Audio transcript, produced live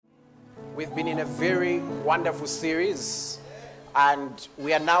We've been in a very wonderful series, and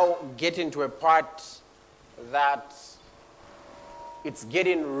we are now getting to a part that it's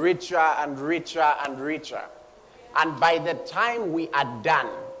getting richer and richer and richer. And by the time we are done,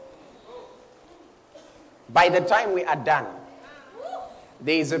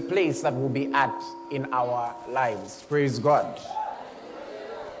 there is a place that we'll be at in our lives. Praise God.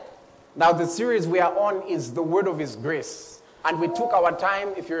 Now, the series we are on is the Word of His Grace. And we took our time.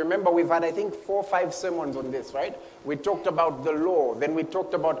 If you remember, we've had, I think, 4 or 5 sermons on this, right? We talked about the law. Then we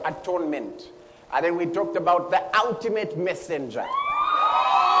talked about atonement. And then we talked about the ultimate messenger.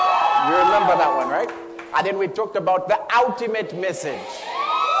 You remember that one, right? And then we talked about the ultimate message.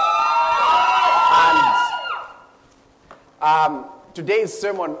 And today's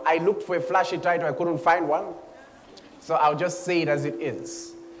sermon, I looked for a flashy title. I couldn't find one. So I'll just say it as it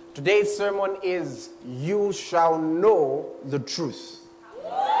is. Today's sermon is, You Shall Know the Truth.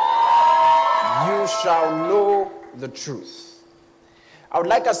 You shall know the truth. I would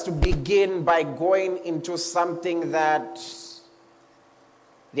like us to begin by going into something that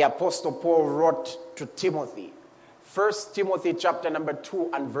the Apostle Paul wrote to Timothy. 1 Timothy chapter number 2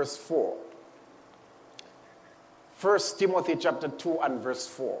 and verse 4. 1 Timothy chapter 2 and verse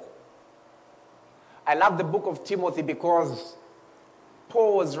 4. I love the book of Timothy because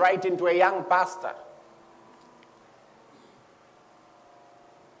Paul was writing to a young pastor.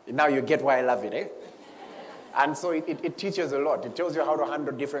 Now you get why I love it, eh? And so it teaches a lot. It tells you how to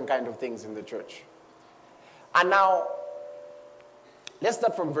handle different kinds of things in the church. And now, let's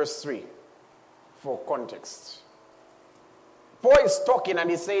start from verse 3 for context. Paul is talking and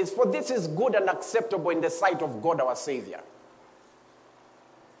he says, For this is good and acceptable in the sight of God our Savior,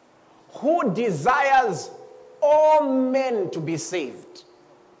 who desires all men to be saved.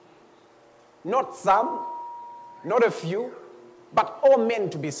 Not some, not a few, but all men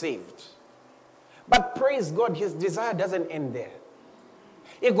to be saved. But praise God, his desire doesn't end there.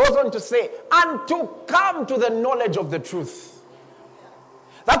 It goes on to say, and to come to the knowledge of the truth.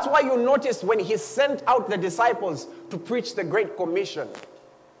 That's why you notice when he sent out the disciples to preach the Great Commission.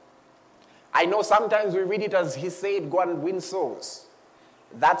 I know sometimes we read it as he said, go and win souls.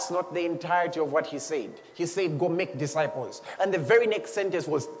 That's not the entirety of what he said. He said, go make disciples. And the very next sentence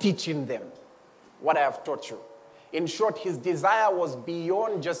was teaching them what I have taught you. In short, his desire was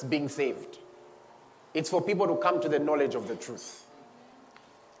beyond just being saved. It's for people to come to the knowledge of the truth.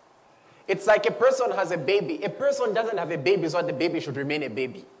 It's like a person has a baby. A person doesn't have a baby so the baby should remain a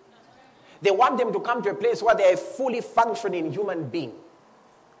baby. They want them to come to a place where they are a fully functioning human being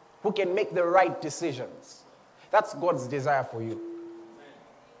who can make the right decisions. That's God's desire for you.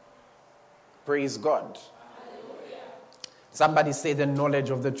 Praise God. Hallelujah. Somebody say the knowledge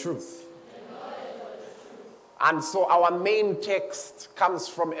of the truth. And so our main text comes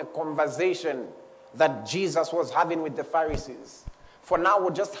from a conversation that Jesus was having with the Pharisees. For now, we'll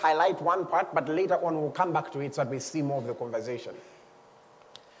just highlight one part, but later on we'll come back to it so that we see more of the conversation.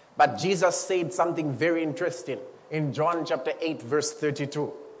 But Jesus said something very interesting in John chapter 8, verse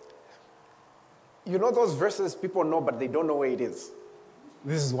 32. You know those verses people know, but they don't know where it is.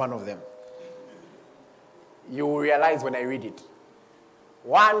 This is one of them. You will realize when I read it.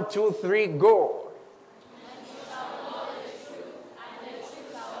 1, 2, 3, go.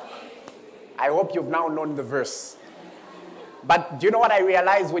 I hope you've now known the verse. But do you know what I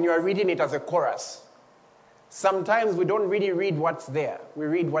realize when you are reading it as a chorus? Sometimes we don't really read what's there. We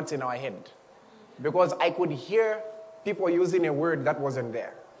read what's in our head. Because I could hear people using a word that wasn't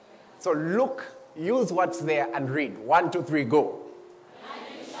there. So look, use what's there and read. 1, 2, 3, go.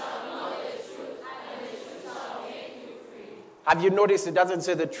 Have you noticed it doesn't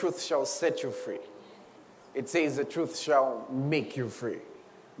say the truth shall set you free? It says the truth shall make you free.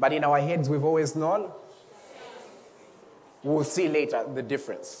 But in our heads, we've always known. We'll see later the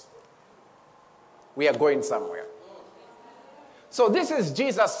difference. We are going somewhere. So this is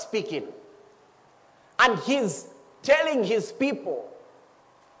Jesus speaking. And he's telling his people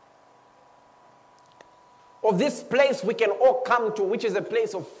of this place we can all come to, which is a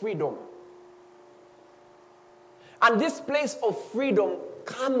place of freedom. And this place of freedom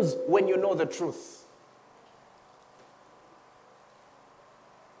comes when you know the truth.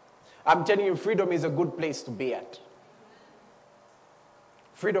 I'm telling you, freedom is a good place to be at.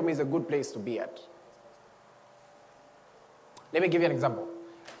 Freedom is a good place to be at. Let me give you an example.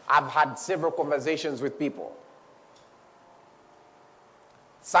 I've had several conversations with people.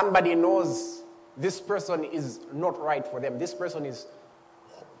 Somebody knows this person is not right for them. This person is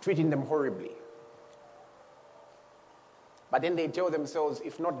treating them horribly. But then they tell themselves,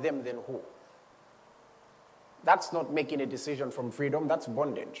 if not them, then who? That's not making a decision from freedom, that's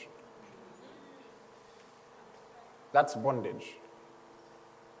bondage. That's bondage.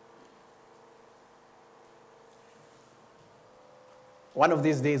 One of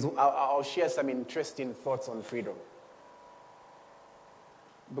these days, I'll share some interesting thoughts on freedom.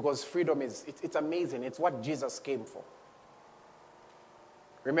 Because freedom it's amazing. It's what Jesus came for.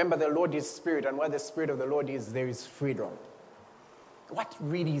 Remember, the Lord is spirit, and where the Spirit of the Lord is, there is freedom. What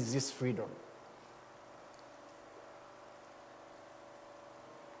really is this freedom?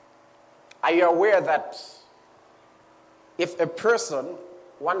 Are you aware that if a person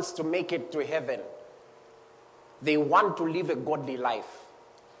wants to make it to heaven, they want to live a godly life,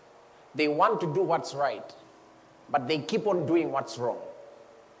 they want to do what's right, but they keep on doing what's wrong,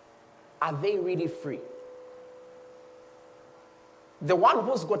 are they really free? The one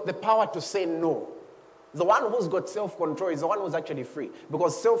who's got the power to say no, the one who's got self-control is the one who's actually free,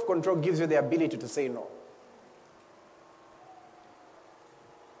 because self-control gives you the ability to say no.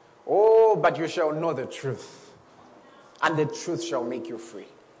 Oh, but you shall know the truth, and the truth shall make you free.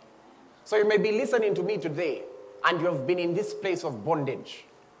 So you may be listening to me today, and you have been in this place of bondage.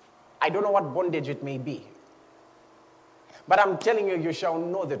 I don't know what bondage it may be, but I'm telling you, you shall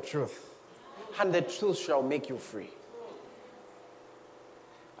know the truth, and the truth shall make you free.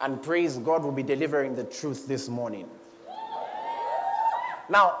 And praise God, will be delivering the truth this morning.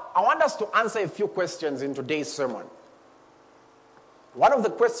 Now, I want us to answer a few questions in today's sermon. One of the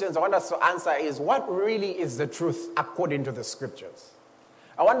questions I want us to answer is, what really is the truth according to the scriptures?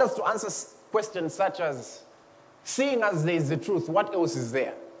 I want us to answer questions such as, seeing as there is the truth, what else is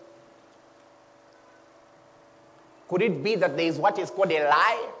there? Could it be that there is what is called a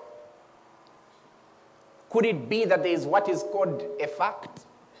lie? Could it be that there is what is called a fact?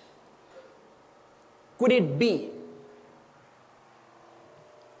 Could it be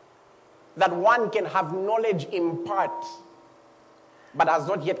that one can have knowledge in part, but has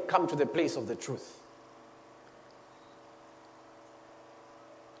not yet come to the place of the truth?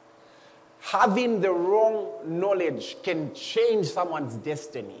 Having the wrong knowledge can change someone's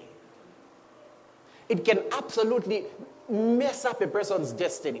destiny. It can absolutely mess up a person's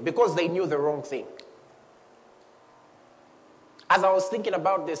destiny because they knew the wrong thing. As I was thinking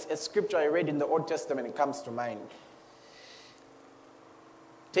about this, a scripture I read in the Old Testament comes to mind.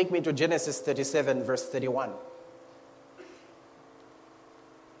 Take me to Genesis 37, verse 31.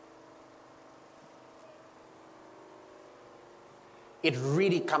 It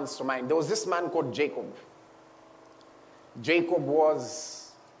really comes to mind. There was this man called Jacob. Jacob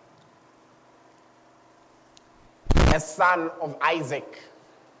was a son of Isaac.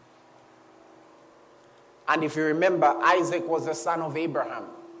 And if you remember, Isaac was the son of Abraham.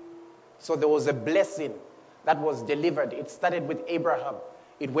 So there was a blessing that was delivered. It started with Abraham.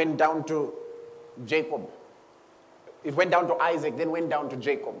 It went down to Jacob. It went down to Isaac, then went down to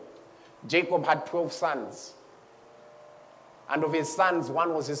Jacob. Jacob had 12 sons. And of his sons,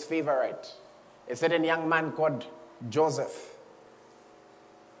 one was his favorite, a certain young man called Joseph.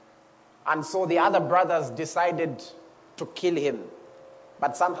 And so the other brothers decided to kill him.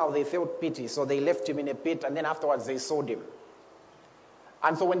 But somehow they felt pity, so they left him in a pit, and then afterwards they sold him.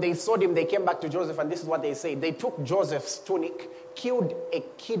 And so when they sold him, they came back to Joseph, and this is what they said. They took Joseph's tunic, killed a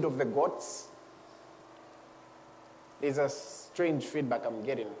kid of the goats. There's a strange feedback I'm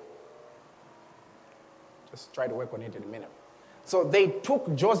getting. Just try to work on it in a minute. So they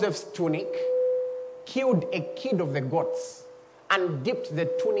took Joseph's tunic, killed a kid of the goats, and dipped the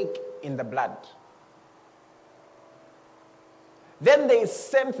tunic in the blood. Then they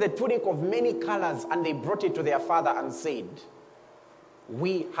sent the tunic of many colors and they brought it to their father and said,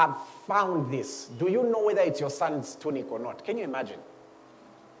 "We have found this. Do you know whether it's your son's tunic or not?" Can you imagine?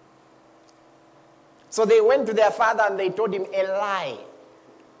 So they went to their father and they told him a lie.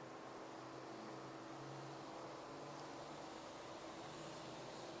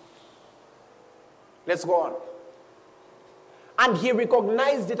 Let's go on. And he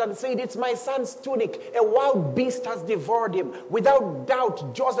recognized it and said, "It's my son's tunic. A wild beast has devoured him. Without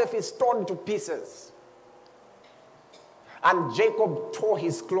doubt, Joseph is torn to pieces." And Jacob tore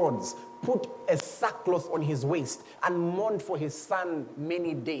his clothes, put a sackcloth on his waist, and mourned for his son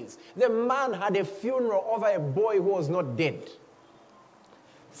many days. The man had a funeral over a boy who was not dead,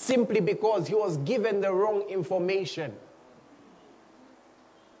 simply because he was given the wrong information.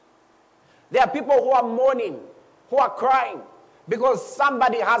 There are people who are mourning, who are crying, because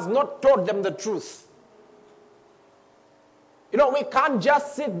somebody has not told them the truth. You know, we can't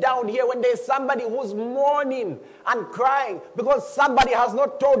just sit down here when there's somebody who's mourning and crying because somebody has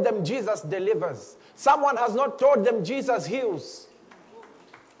not told them Jesus delivers. Someone has not told them Jesus heals.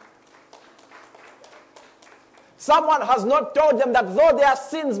 Someone has not told them that though their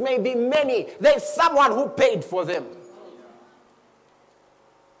sins may be many, there's someone who paid for them.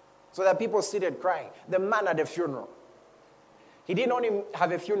 So that people seated crying. The man at the funeral. He didn't only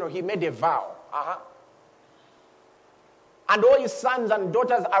have a funeral, he made a vow. And all his sons and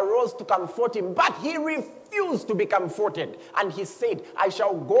daughters arose to comfort him, but he refused to be comforted. And he said, I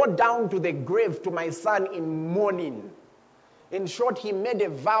shall go down to the grave to my son in mourning. In short, he made a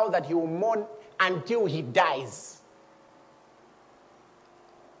vow that he will mourn until he dies.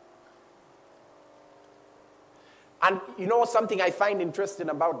 And you know something I find interesting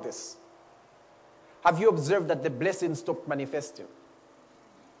about this? Have you observed that the blessing stopped manifesting?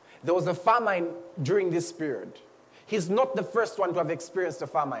 There was a famine during this period. He's not the first one to have experienced a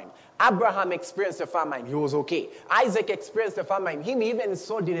famine. Abraham experienced a famine. He was okay. Isaac experienced a famine. He even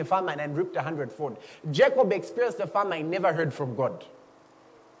sowed in a famine and reaped 100-fold. Jacob experienced a famine, never heard from God.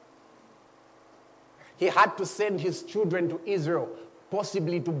 He had to send his children to Israel,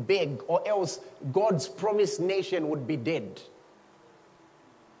 possibly to beg, or else God's promised nation would be dead.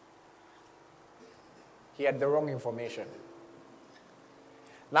 He had the wrong information.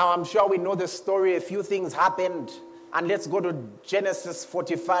 Now I'm sure we know the story. A few things happened. And let's go to Genesis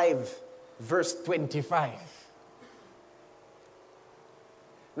 45, verse 25.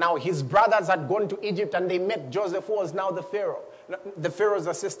 Now his brothers had gone to Egypt and they met Joseph, who was now the Pharaoh. The Pharaoh's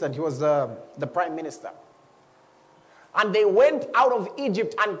assistant. He was the prime minister. And they went out of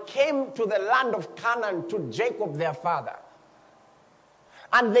Egypt and came to the land of Canaan to Jacob their father.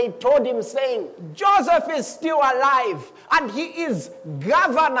 And they told him, saying, Joseph is still alive, and he is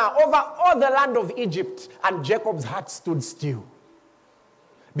governor over all the land of Egypt. And Jacob's heart stood still,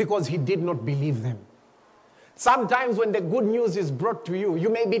 because he did not believe them. Sometimes when the good news is brought to you, you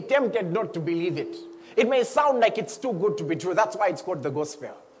may be tempted not to believe it. It may sound like it's too good to be true. That's why it's called the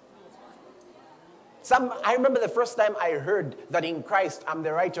gospel. I remember the first time I heard that in Christ I'm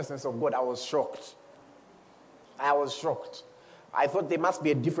the righteousness of God, I was shocked. I thought there must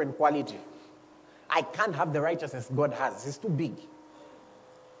be a different quality. I can't have the righteousness God has. It's too big.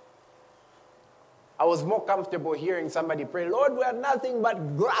 I was more comfortable hearing somebody pray, Lord, we are nothing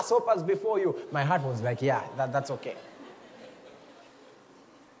but grasshoppers before you. My heart was like, yeah, that's okay.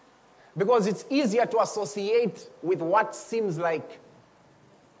 Because it's easier to associate with what seems like.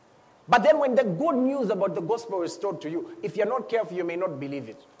 But then when the good news about the gospel is told to you, if you're not careful, you may not believe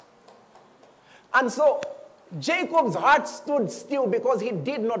it. And so Jacob's heart stood still because he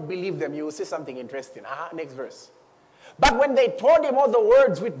did not believe them. You will see something interesting. Next verse. But when they told him all the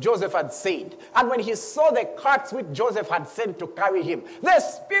words which Joseph had said, and when he saw the carts which Joseph had sent to carry him, the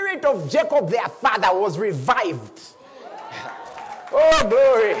spirit of Jacob their father was revived. Oh,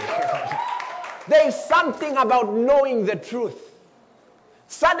 glory. There is something about knowing the truth.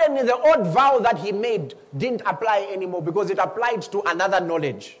 Suddenly the old vow that he made didn't apply anymore because it applied to another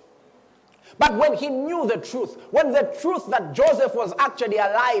knowledge. But when he knew the truth, when the truth that Joseph was actually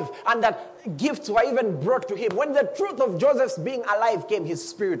alive and that gifts were even brought to him, when the truth of Joseph's being alive came, his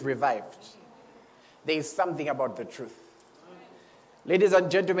spirit revived. There is something about the truth. Ladies and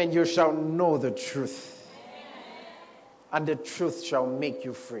gentlemen, you shall know the truth, and the truth shall make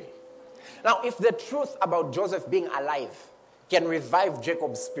you free. Now, if the truth about Joseph being alive can revive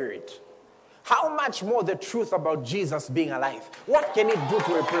Jacob's spirit, how much more the truth about Jesus being alive? What can it do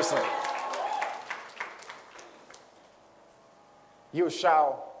to a person? You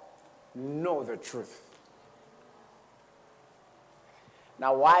shall know the truth.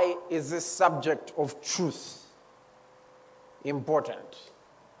 Now, why is this subject of truth important?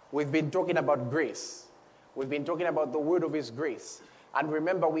 We've been talking about grace. We've been talking about the word of his grace. And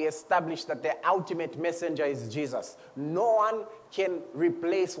remember, we established that the ultimate messenger is Jesus. No one can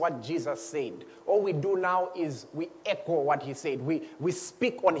replace what Jesus said. All we do now is we echo what he said. We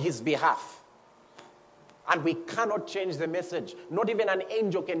speak on his behalf. And we cannot change the message. Not even an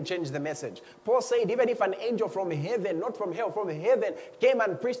angel can change the message. Paul said, even if an angel from heaven, not from hell, from heaven, came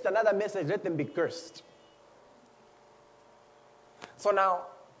and preached another message, let them be cursed. So now,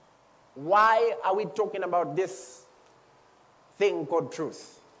 why are we talking about this thing called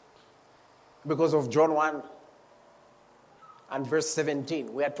truth? Because of John 1 and verse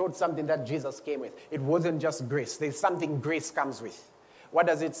 17. We are told something that Jesus came with. It wasn't just grace. There's something grace comes with. What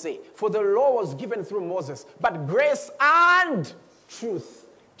does it say? For the law was given through Moses, but grace and truth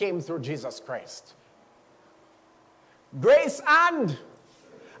came through Jesus Christ. Grace and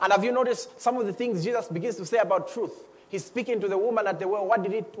have you noticed some of the things Jesus begins to say about truth? He's speaking to the woman at the well. What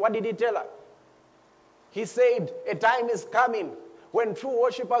did he tell her? He said, a time is coming when true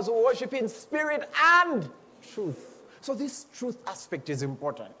worshipers will worship in spirit and truth. So this truth aspect is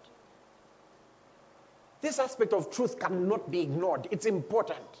important. This aspect of truth cannot be ignored. It's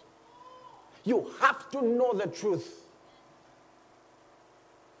important. You have to know the truth.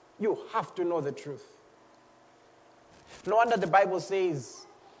 You have to know the truth. No wonder the Bible says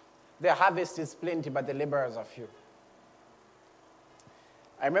the harvest is plenty, but the laborers are few.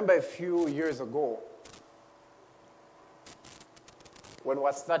 I remember a few years ago when we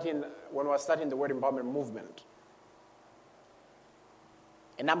were starting the Word Empowerment movement.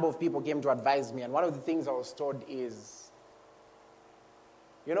 A number of people came to advise me, and one of the things I was told is,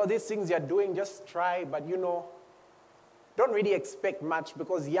 these things you're doing, just try, but don't really expect much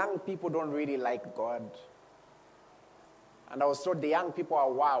because young people don't really like God. And I was told the young people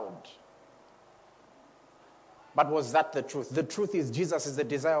are wild. But was that the truth? The truth is Jesus is the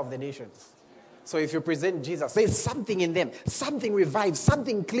desire of the nations. So if you present Jesus, there's something in them. Something revives,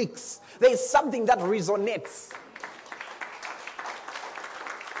 something clicks. There's something that resonates.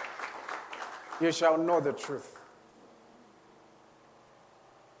 You shall know the truth.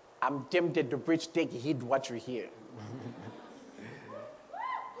 I'm tempted to preach, take heed what you hear.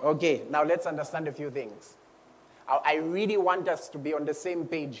 Okay, now let's understand a few things. I really want us to be on the same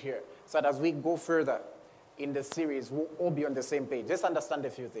page here, so that as we go further in the series, we'll all be on the same page. Let's understand a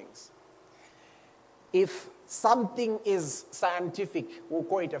few things. If something is scientific, we'll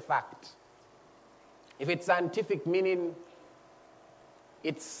call it a fact. If it's scientific, meaning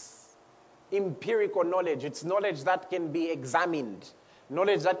it's empirical knowledge, it's knowledge that can be examined,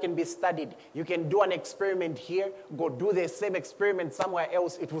 knowledge that can be studied. You can do an experiment here, go do the same experiment somewhere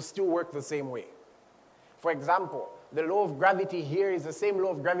else, it will still work the same way. For example, the law of gravity here is the same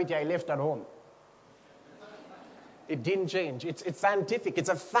law of gravity I left at home. It didn't change. It's scientific. It's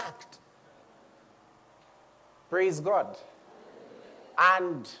a fact. Praise God.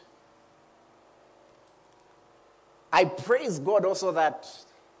 And I praise God also that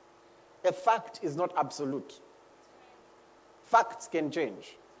a fact is not absolute. Facts can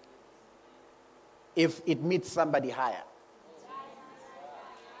change if it meets somebody higher.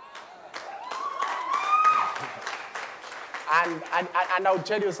 And I'll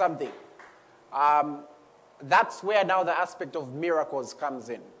tell you something. That's where now the aspect of miracles comes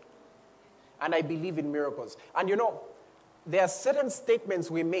in. And I believe in miracles. And there are certain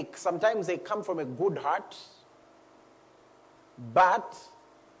statements we make. Sometimes they come from a good heart. But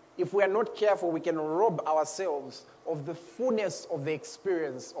if we are not careful, we can rob ourselves of the fullness of the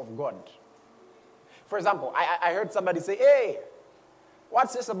experience of God. For example, I heard somebody say, hey,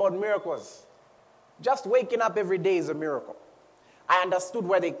 what's this about miracles? Just waking up every day is a miracle. I understood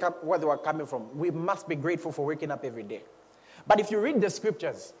where they were coming from. We must be grateful for waking up every day. But if you read the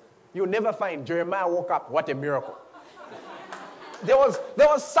scriptures, you'll never find Jeremiah woke up, what a miracle. There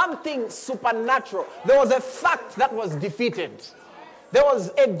was something supernatural. There was a fact that was defeated. There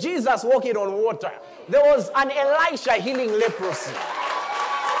was a Jesus walking on water. There was an Elisha healing leprosy.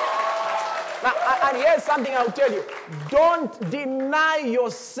 Now, and here's something I'll tell you. Don't deny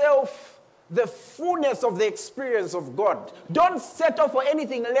yourself the fullness of the experience of God. Don't settle for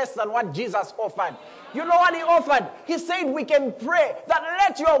anything less than what Jesus offered. You know what he offered? He said we can pray that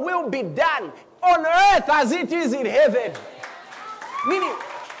let your will be done on earth as it is in heaven. Meaning,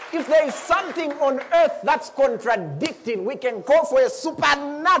 if there is something on earth that's contradicting, we can call for a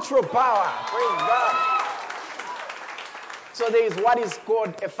supernatural power. Praise God. So there is what is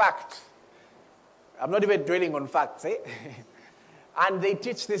called a fact. I'm not even dwelling on facts, eh? And they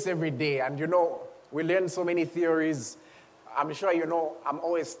teach this every day. And we learn so many theories. I'm sure I'm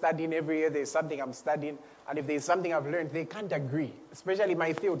always studying every year. There's something I'm studying. And if there's something I've learned, they can't agree. Especially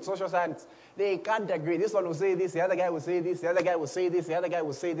my field, social science. They can't agree. This one will say this, the other guy will say this, the other guy will say this, the other guy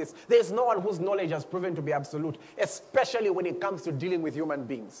will say this. There's no one whose knowledge has proven to be absolute, especially when it comes to dealing with human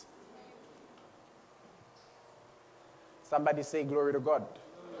beings. Somebody say glory to God.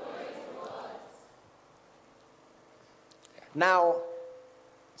 Now,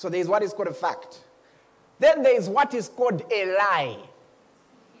 so there is what is called a fact. Then there is what is called a lie.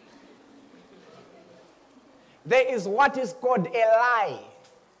 There is what is called a lie.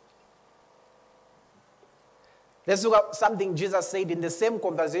 Let's look at something Jesus said in the same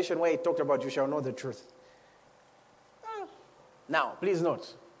conversation where he talked about you shall know the truth. Now, please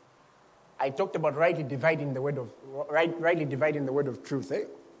note, I talked about rightly dividing the word of truth. Eh?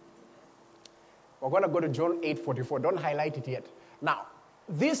 We're going to go to John 8:44. Don't highlight it yet. Now,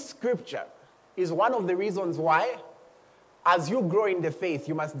 this scripture is one of the reasons why, as you grow in the faith,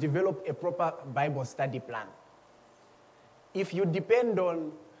 you must develop a proper Bible study plan. If you depend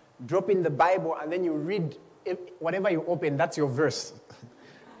on dropping the Bible and then you read whatever you open, that's your verse.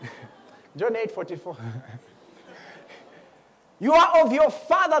 John 8:44. You are of your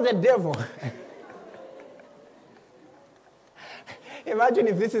father, the devil. Imagine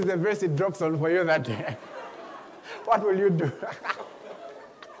if this is the verse it drops on for you that day. What will you do?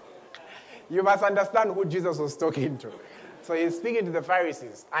 You must understand who Jesus was talking to. So he's speaking to the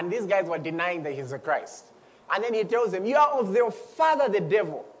Pharisees, and these guys were denying that he's the Christ. And then he tells them, you are of your father, the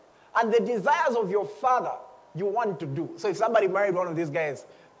devil, and the desires of your father you want to do. So if somebody married one of these guys,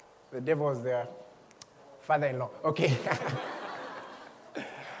 the devil was their father-in-law. Okay.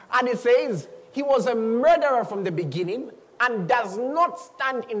 And it says, he was a murderer from the beginning and does not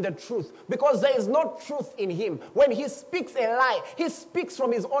stand in the truth because there is no truth in him. When he speaks a lie, he speaks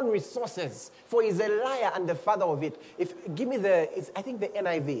from his own resources, for he's a liar and the father of it. Give me I think the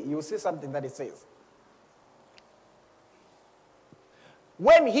NIV, you'll see something that it says.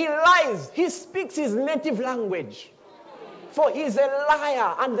 When he lies, he speaks his native language, for he's a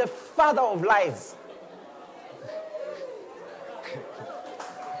liar and the father of lies.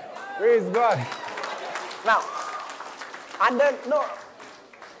 Praise God. Now, and then,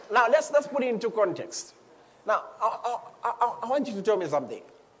 now let's put it into context. Now, I want you to tell me something.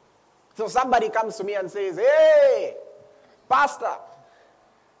 So somebody comes to me and says, hey, pastor,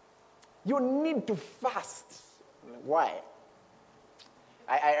 you need to fast. Why?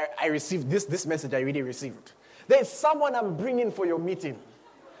 I received this message I really received. There's someone I'm bringing for your meeting.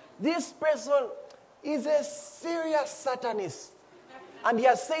 This person is a serious Satanist. And he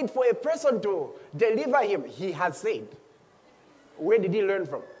has said for a person to deliver him, he has said. Where did he learn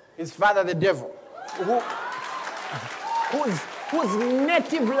from? His father, the devil, whose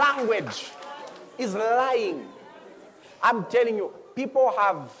native language is lying. I'm telling you,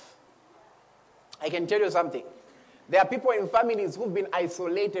 I can tell you something. There are people in families who've been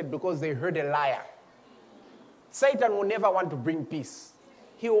isolated because they heard a liar. Satan will never want to bring peace.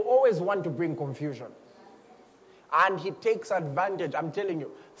 He will always want to bring confusion. And he takes advantage. I'm telling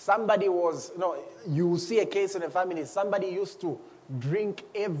you, you see a case in a family, somebody used to drink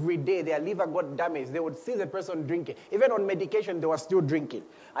every day. Their liver got damaged. They would see the person drinking. Even on medication, they were still drinking.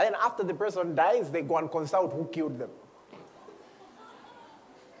 And then after the person dies, they go and consult who killed them.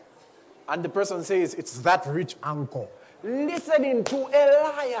 And the person says, it's that rich uncle. Listening to a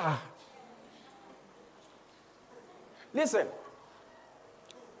liar. Listen.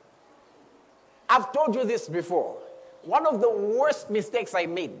 I've told you this before. One of the worst mistakes I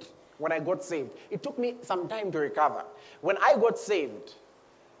made when I got saved, it took me some time to recover. When I got saved,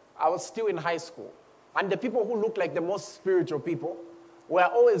 I was still in high school. And the people who looked like the most spiritual people were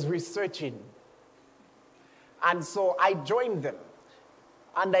always researching. And so I joined them.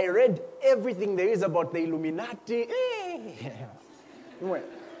 And I read everything there is about the Illuminati.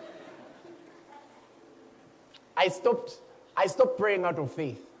 I stopped praying out of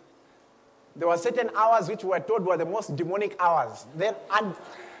faith. There were certain hours which we were told were the most demonic hours. Then, and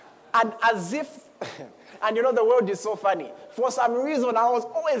as if, and you know the world is so funny. For some reason, I was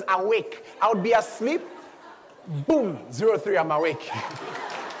always awake. I would be asleep. Boom, 03, I'm awake.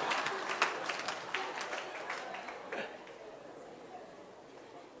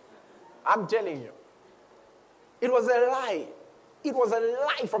 I'm telling you. It was a lie. It was a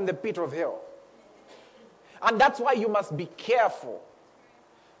lie from the pit of hell. And that's why you must be careful.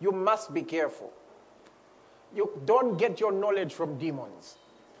 You must be careful. You don't get your knowledge from demons.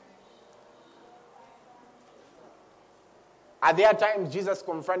 At their times, Jesus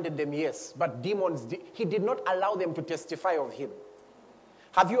confronted them, yes, but demons, he did not allow them to testify of him.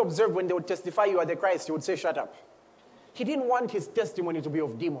 Have you observed when they would testify you are the Christ, he would say, shut up. He didn't want his testimony to be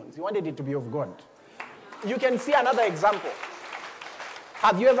of demons. He wanted it to be of God. You can see another example.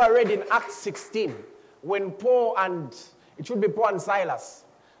 Have you ever read in Acts 16, when Paul and Silas,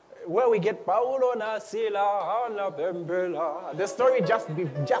 where we get Paulo na Sila na Bembela. The story just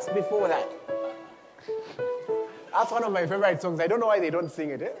before that. That's one of my favorite songs. I don't know why they don't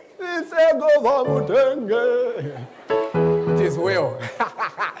sing it. It is well.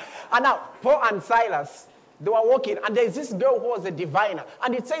 And now, Paul and Silas, they were walking, and there's this girl who was a diviner.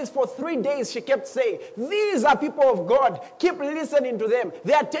 And it says for 3 days she kept saying, these are people of God. Keep listening to them.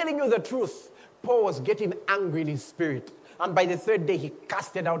 They are telling you the truth. Paul was getting angry in his spirit. And by the 3rd day, he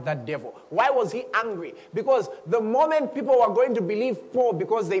casted out that devil. Why was he angry? Because the moment people were going to believe Paul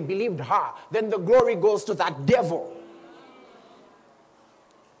because they believed her, then the glory goes to that devil.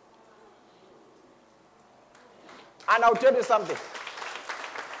 And I'll tell you something.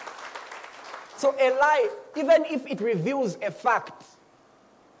 So a lie, even if it reveals a fact,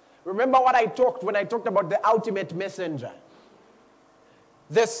 remember what when I talked about the ultimate messenger.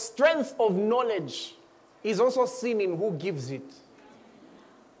 The strength of knowledge is also seen in who gives it.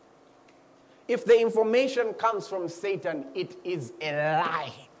 If the information comes from Satan, it is a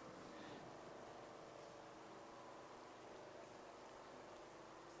lie.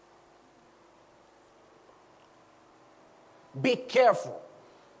 Be careful.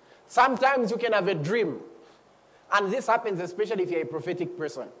 Sometimes you can have a dream. And this happens especially if you're a prophetic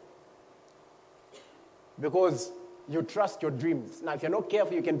person. Because you trust your dreams. Now, if you're not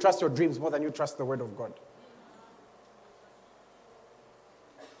careful, you can trust your dreams more than you trust the word of God.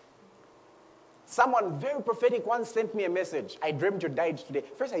 Someone very prophetic once sent me a message. I dreamt you died today.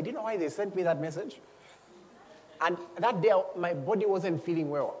 First, I didn't know why they sent me that message. And that day, my body wasn't feeling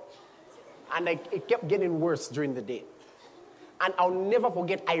well. And it kept getting worse during the day. And I'll never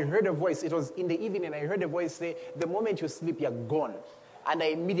forget, I heard a voice. It was in the evening, and I heard a voice say, the moment you sleep, you're gone. And I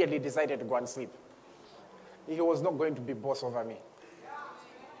immediately decided to go and sleep. He was not going to be boss over me.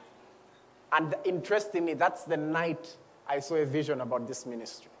 And interestingly, that's the night I saw a vision about this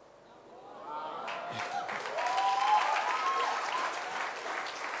ministry.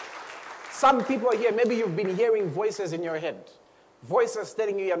 Some people here, maybe you've been hearing voices in your head. Voices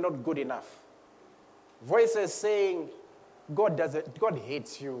telling you you're not good enough. Voices saying, God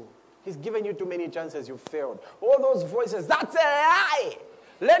hates you. He's given you too many chances, you failed. All those voices, that's a lie.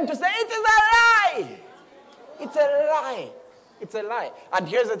 Learn to say, it is a lie. It's a lie. It's a lie. And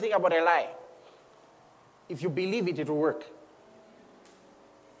here's the thing about a lie. If you believe it, it will work.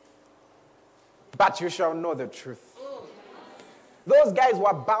 But you shall know the truth. Those guys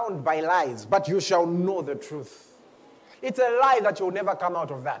were bound by lies, but you shall know the truth. It's a lie that you'll never come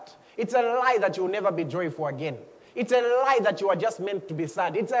out of that. It's a lie that you'll never be joyful again. It's a lie that you are just meant to be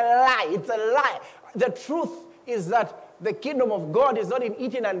sad. It's a lie. It's a lie. The truth is that the kingdom of God is not in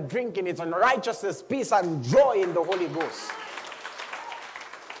eating and drinking. It's in righteousness, peace, and joy in the Holy Ghost.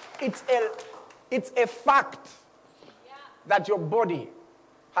 It's a fact that your body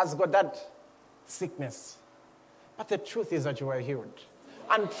has got that sickness. But the truth is that you are healed.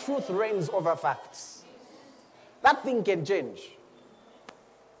 And truth reigns over facts. That thing can change.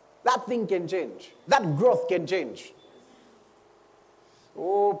 That thing can change. That growth can change.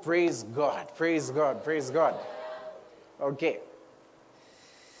 Oh, praise God. Praise God. Praise God. Okay.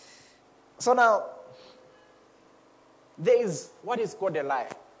 So now, there is what is called a lie.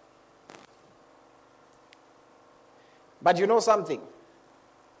 But you know something?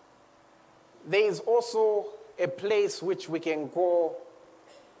 There is also a place which we can call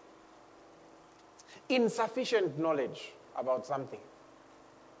insufficient knowledge about something.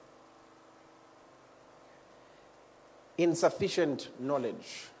 Insufficient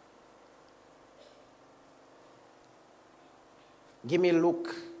knowledge. Give me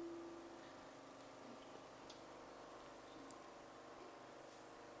Luke.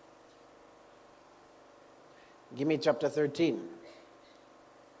 Give me chapter 13.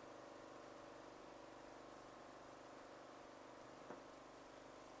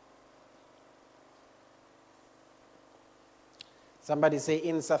 Somebody say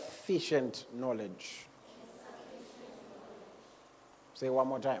insufficient knowledge. Say one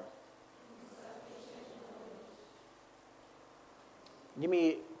more time. Give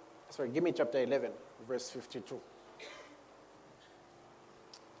me chapter 11, verse 52.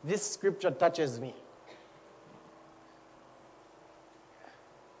 This scripture touches me.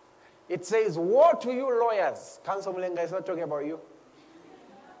 It says, woe to you lawyers. Council Mulenga is not talking about you.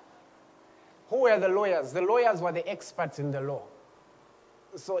 Who were the lawyers? The lawyers were the experts in the law.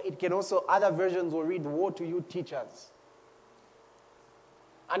 So it can also, other versions will read, woe to you teachers.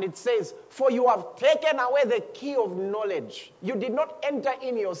 And it says, for you have taken away the key of knowledge. You did not enter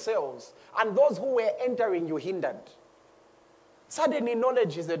in yourselves, and those who were entering you hindered. Suddenly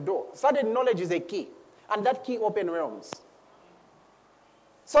knowledge is a door. Suddenly knowledge is a key. And that key opens realms.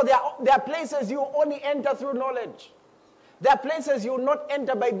 So there are places you only enter through knowledge. There are places you will not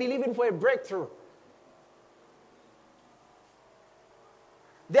enter by believing for a breakthrough.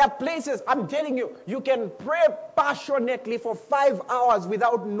 There are places, I'm telling you, you can pray passionately for 5 hours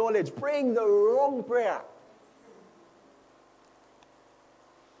without knowledge, praying the wrong prayer.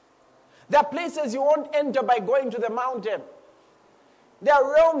 There are places you won't enter by going to the mountain. There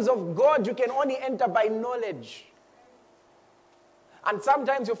are realms of God you can only enter by knowledge. And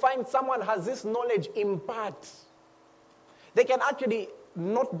sometimes you find someone has this knowledge in part. They can actually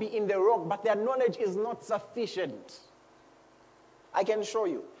not be in the rock, but their knowledge is not sufficient. I can show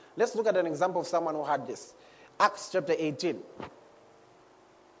you. Let's look at an example of someone who had this. Acts chapter 18.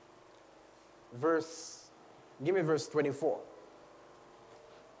 Give me verse 24.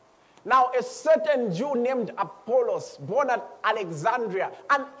 Now a certain Jew named Apollos, born at Alexandria,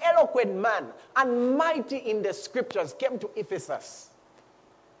 an eloquent man and mighty in the scriptures, came to Ephesus.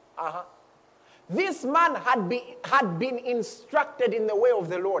 This man had been instructed in the way of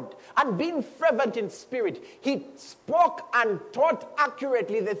the Lord, and being fervent in spirit, he spoke and taught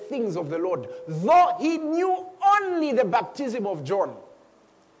accurately the things of the Lord, though he knew only the baptism of John.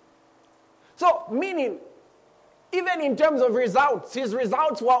 So, meaning, even in terms of results, his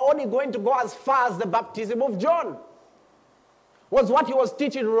results were only going to go as far as the baptism of John. Was what he was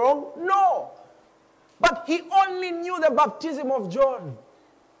teaching wrong? No. But he only knew the baptism of John.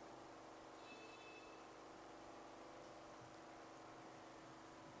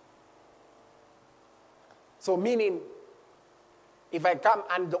 So meaning, if I come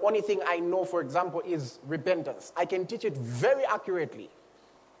and the only thing I know, for example, is repentance, I can teach it very accurately.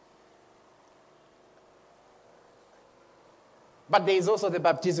 But there is also the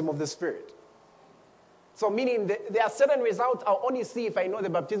baptism of the Spirit. So meaning there are certain results I'll only see if I know the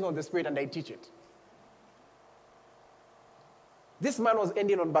baptism of the Spirit and I teach it. This man was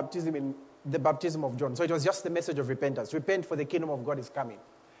ending on baptism in the baptism of John. So it was just the message of repentance. Repent, for the kingdom of God is coming.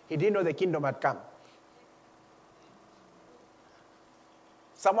 He didn't know the kingdom had come.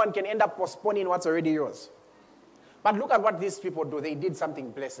 Someone can end up postponing what's already yours. But look at what these people do. They did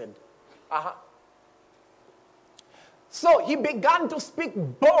something blessed. So he began to speak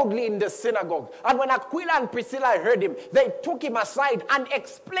boldly in the synagogue. And when Aquila and Priscilla heard him, they took him aside and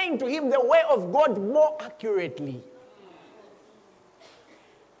explained to him the way of God more accurately.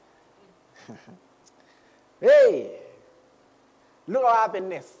 Hey, look what happened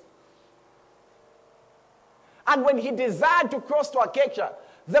next. And when he desired to cross to Achaia,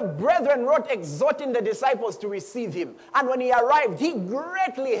 the brethren wrote exhorting the disciples to receive him. And when he arrived, he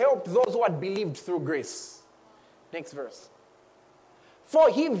greatly helped those who had believed through grace. Next verse. For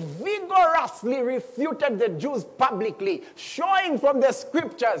he vigorously refuted the Jews publicly, showing from the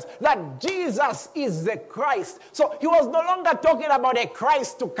scriptures that Jesus is the Christ. So he was no longer talking about a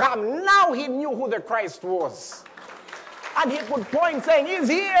Christ to come. Now he knew who the Christ was. And he could point saying, he's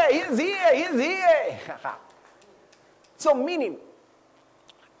here, he's here, he's here. So meaning,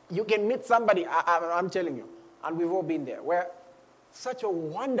 you can meet somebody, I'm telling you, and we've all been there, where such a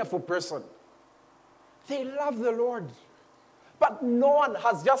wonderful person, they love the Lord. But no one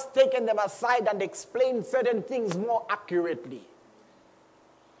has just taken them aside and explained certain things more accurately.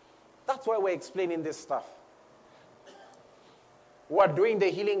 That's why we're explaining this stuff. We're doing the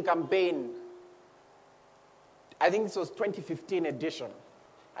healing campaign. I think this was 2015 edition.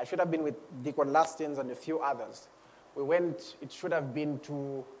 I should have been with Deacon Lastins and a few others. We went, it should have been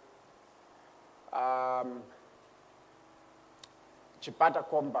to Chipata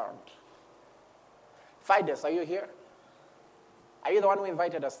compound. Fides, are you here? Are you the one who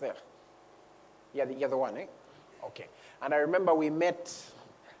invited us there? Yeah, you're the one, eh? Okay. And I remember we met,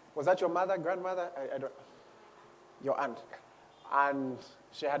 was that your mother, grandmother? I don't, your aunt. And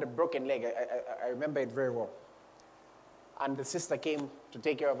she had a broken leg. I remember it very well. And the sister came to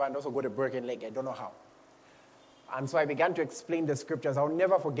take care of her and also got a broken leg. I don't know how. And so I began to explain the scriptures. I'll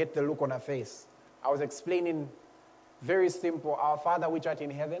never forget the look on her face. I was explaining very simple, our Father which art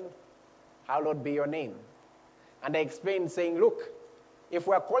in heaven, hallowed be your name. And I explained saying, look, if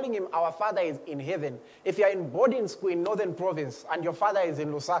we're calling him our Father is in heaven, if you're in boarding school in Northern Province and your father is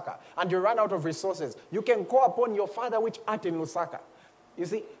in Lusaka and you run out of resources, you can call upon your Father which art in Lusaka. You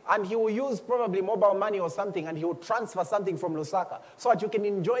see, and he will use probably mobile money or something and he will transfer something from Lusaka so that you can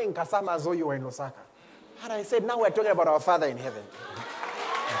enjoy in Kasama as though you were in Lusaka. And I said, now we're talking about our Father in heaven.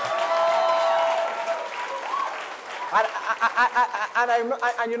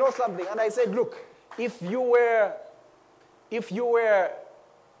 And you know something? And I said, look, if you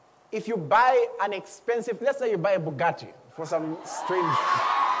buy an expensive, let's say you buy a Bugatti for some strange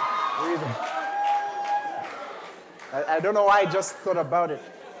reason. I don't know why I just thought about it.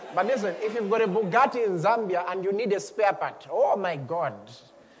 But listen, if you've got a Bugatti in Zambia and you need a spare part, oh my God,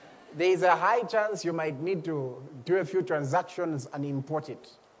 there is a high chance you might need to do a few transactions and import it.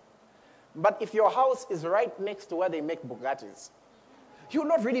 But if your house is right next to where they make Bugattis, you'll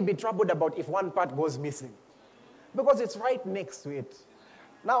not really be troubled about if one part goes missing. Because it's right next to it.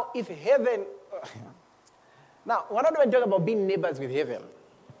 Now, if heaven... Now, we're not even talking about being neighbors with heaven.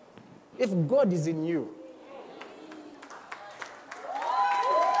 If God is in you,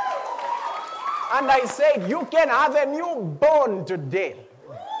 and I said, you can have a newborn today.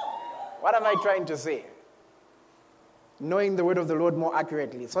 What am I trying to say? Knowing the word of the Lord more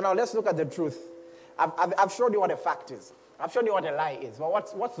accurately. So now let's look at the truth. I've showed you what a fact is. I've shown you what a lie is. But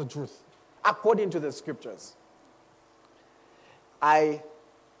what's the truth? According to the scriptures. I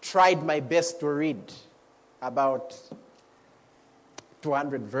tried my best to read about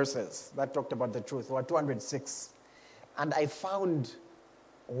 200 verses that talked about the truth, or 206. And I found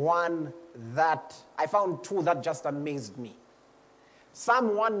two that just amazed me.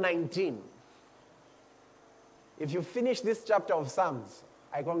 Psalm 119. If you finish this chapter of Psalms,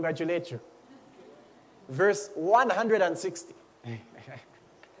 I congratulate you. Verse 160.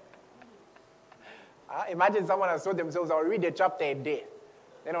 Imagine someone has told themselves, I'll read a chapter a day.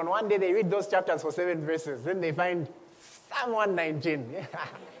 Then on one day, they read those chapters for 7 verses. Then they find Psalm 119.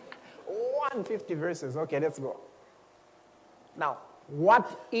 150 verses. Okay, let's go. Now,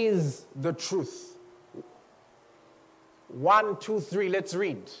 what is the truth? 1, 2, 3, let's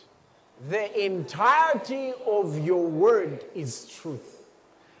read. The entirety of your word is truth,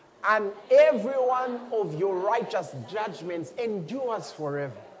 and every one of your righteous judgments endures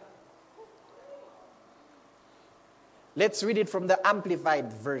forever. Let's read it from the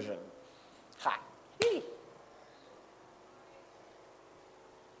Amplified Version. Ha.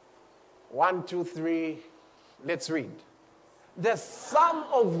 1, 2, 3, let's read. The sum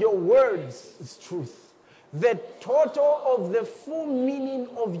of your words is truth. The total of the full meaning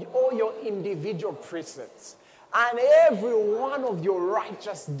of all your individual precepts, and every one of your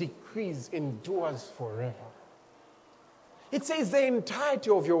righteous decrees endures forever. It says the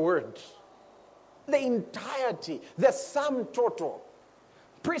entirety of your word. The entirety, the sum total,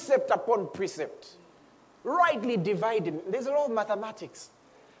 precept upon precept, rightly divided. There's a lot of mathematics.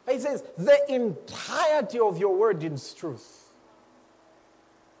 It says the entirety of your word is truth.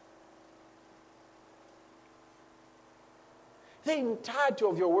 The entirety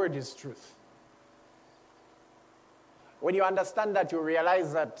of your word is truth. When you understand that, you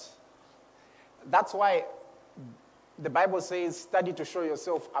realize that that's why the Bible says, study to show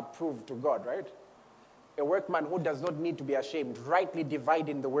yourself approved to God, right? A workman who does not need to be ashamed, rightly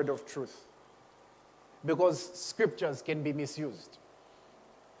dividing the word of truth. Because scriptures can be misused.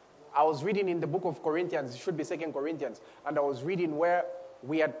 I was reading in the book of Corinthians, it should be 2 Corinthians, and I was reading where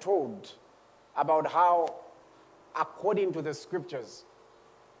we are told about how, according to the scriptures,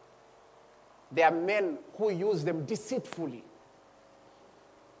 there are men who use them deceitfully.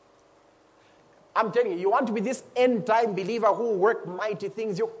 I'm telling you, you want to be this end-time believer who will work mighty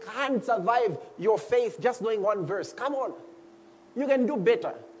things. You can't survive your faith just knowing one verse. Come on. You can do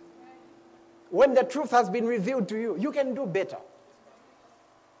better. When the truth has been revealed to you, you can do better.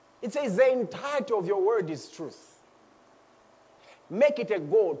 It says the entirety of your word is truth. Make it a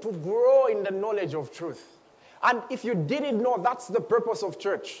goal to grow in the knowledge of truth. And if you didn't know, that's the purpose of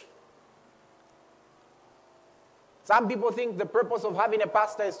church. Some people think the purpose of having a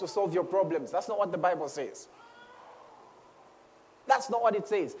pastor is to solve your problems. That's not what the Bible says. That's not what it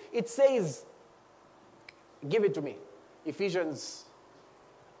says. It says, give it to me, Ephesians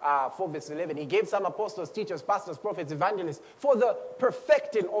 4 verse 11. He gave some apostles, teachers, pastors, prophets, evangelists for the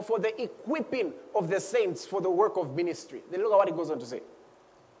perfecting or for the equipping of the saints for the work of ministry. Then look at what it goes on to say.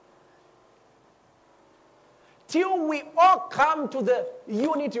 Till we all come to the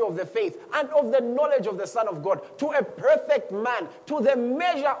unity of the faith and of the knowledge of the Son of God, to a perfect man, to the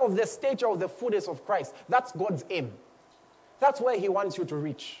measure of the stature of the fullness of Christ. That's God's aim. That's where he wants you to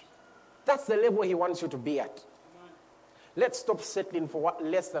reach. That's the level he wants you to be at. Let's stop settling for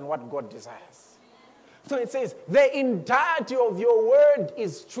less than what God desires. So it says, the entirety of your word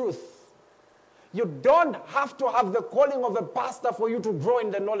is truth. You don't have to have the calling of a pastor for you to grow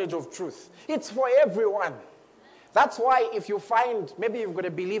in the knowledge of truth. It's for everyone. That's why if you find, maybe you've got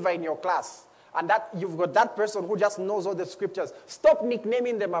a believer in your class, and that you've got that person who just knows all the scriptures, stop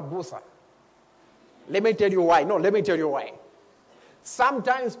nicknaming them Abusa. Let me tell you why. No, let me tell you why.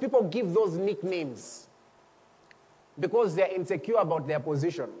 Sometimes people give those nicknames because they're insecure about their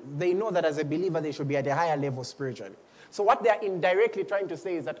position. They know that as a believer, they should be at a higher level spiritually. So what they're indirectly trying to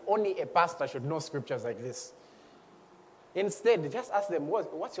say is that only a pastor should know scriptures like this. Instead, just ask them,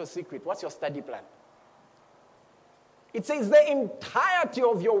 what's your secret? What's your study plan? It says the entirety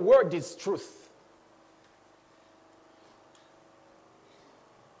of your word is truth.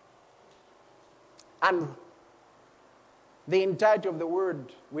 And the entirety of the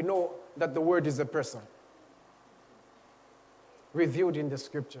word, we know that the word is a person. Revealed in the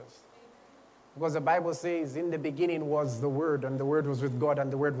scriptures. Because the Bible says, in the beginning was the word, and the word was with God,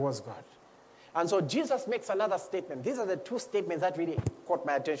 and the word was God. And so Jesus makes another statement. These are the two statements that really caught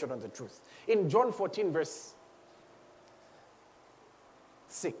my attention on the truth. In John 14, verse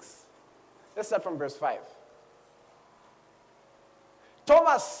 6. Let's start from verse 5.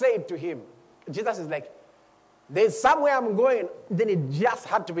 Thomas said to him, Jesus is like, there's somewhere I'm going. Then it just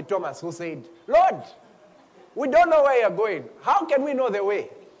had to be Thomas who said, Lord, we don't know where you're going. How can we know the way?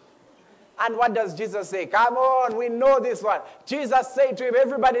 And what does Jesus say? Come on, we know this one. Jesus said to him,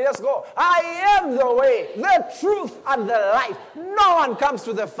 everybody, let's go. I am the way, the truth, and the life. No one comes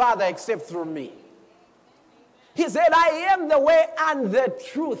to the Father except through me. He said, I am the way and the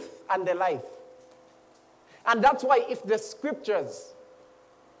truth and the life. And that's why if the scriptures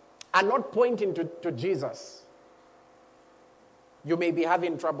are not pointing to Jesus, you may be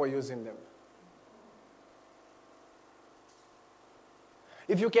having trouble using them.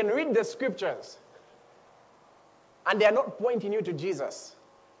 If you can read the scriptures and they are not pointing you to Jesus,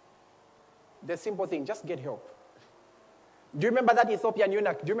 the simple thing, just get help. Do you remember that Ethiopian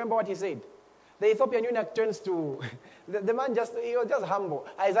eunuch? Do you remember what he said? The Ethiopian eunuch turns to, the man he was just humble.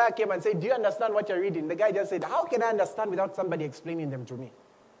 Isaiah came and said, do you understand what you're reading? The guy just said, how can I understand without somebody explaining them to me?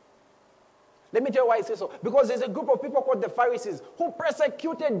 Let me tell you why I say so. Because there's a group of people called the Pharisees who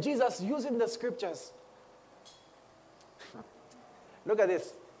persecuted Jesus using the scriptures. Look at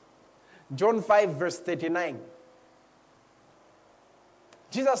this. John 5 verse 39.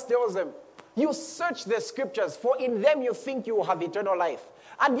 Jesus tells them, you search the scriptures, for in them you think you will have eternal life.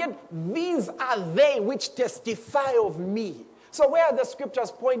 And yet these are they which testify of me. So where are the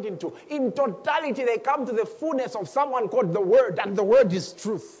scriptures pointing to? In totality, they come to the fullness of someone called the Word, and the Word is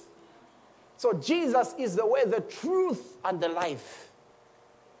truth. So Jesus is the way, the truth, and the life.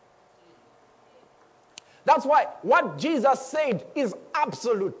 That's why what Jesus said is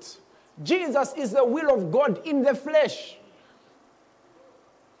absolute. Jesus is the will of God in the flesh.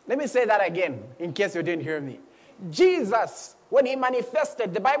 Let me say that again, in case you didn't hear me. Jesus, when he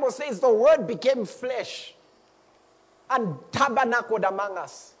manifested, the Bible says the Word became flesh and tabernacled among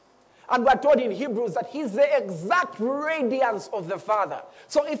us. And we're told in Hebrews that he's the exact radiance of the Father.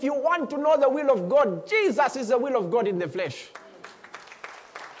 So if you want to know the will of God, Jesus is the will of God in the flesh.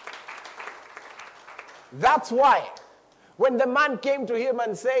 That's why when the man came to him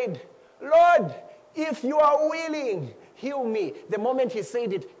and said, Lord, if you are willing, heal me. The moment he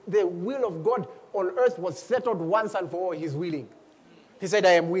said it, the will of God on earth was settled once and for all. He's willing. He said,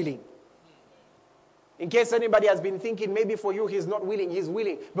 I am willing. In case anybody has been thinking, maybe for you he's not willing, he's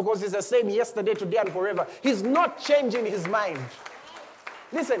willing. Because he's the same yesterday, today, and forever. He's not changing his mind.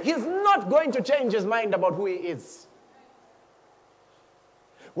 Listen, he's not going to change his mind about who he is.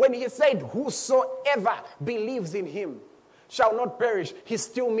 When he said, whosoever believes in him shall not perish, he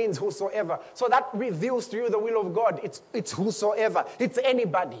still means whosoever. So that reveals to you the will of God. It's whosoever. It's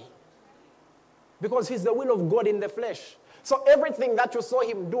anybody. Because he's the will of God in the flesh. So everything that you saw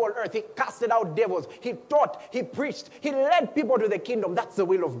him do on earth, he casted out devils, he taught, he preached, he led people to the kingdom. That's the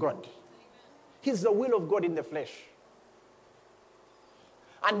will of God. He's the will of God in the flesh.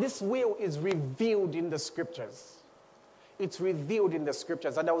 And this will is revealed in the scriptures. It's revealed in the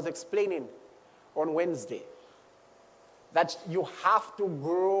scriptures. And I was explaining on Wednesday that you have to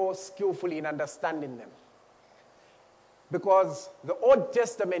grow skillfully in understanding them. Because the Old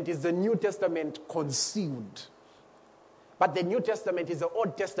Testament is the New Testament concealed. But the New Testament is the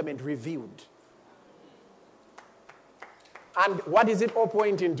Old Testament revealed. And what is it all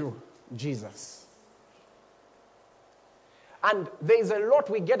pointing to? Jesus. And there's a lot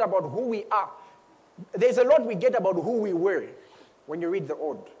we get about who we are. There's a lot we get about who we were when you read the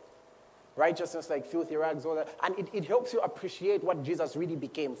Old. Righteousness like filthy rags, all that. And it helps you appreciate what Jesus really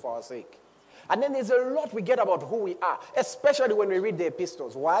became for our sake. And then there's a lot we get about who we are, especially when we read the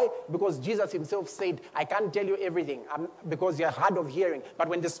epistles. Why? Because Jesus himself said, I can't tell you everything because you're hard of hearing. But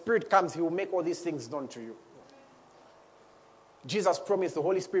when the Spirit comes, he will make all these things known to you. Jesus promised the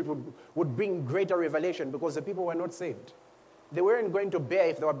Holy Spirit would bring greater revelation because the people were not saved. They weren't going to bear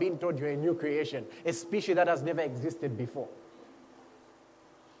if they were being told you're a new creation, a species that has never existed before.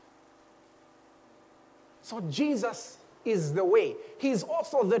 So Jesus is the way. He's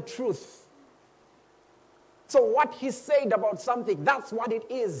also the truth. So what he said about something, that's what it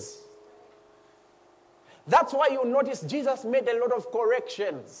is. That's why you notice Jesus made a lot of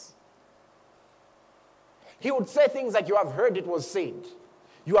corrections. He would say things like, you have heard it was said.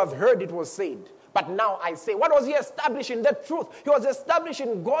 You have heard it was said. But now I say, what was he establishing? The truth. He was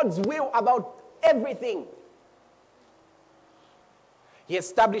establishing God's will about everything. He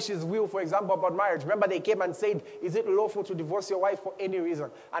established his will, for example, about marriage. Remember, they came and said, is it lawful to divorce your wife for any reason?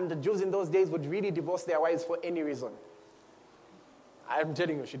 And the Jews in those days would really divorce their wives for any reason. I'm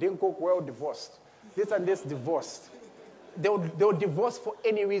telling you, she didn't cook well, divorced. This and this, divorced. They would divorce for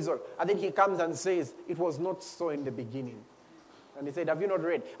any reason. And then he comes and says, it was not so in the beginning. And he said, have you not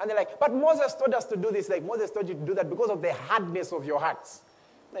read? And they're like, but Moses told us to do this. Like, Moses told you to do that because of the hardness of your hearts.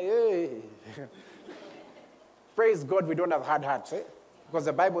 Like, hey. Praise God we don't have hard hearts, eh? Because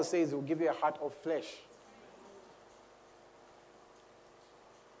the Bible says it will give you a heart of flesh.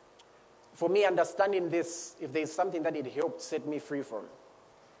 For me, understanding this, if there's something that it helped set me free from,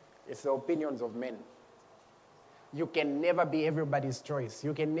 it's the opinions of men. You can never be everybody's choice.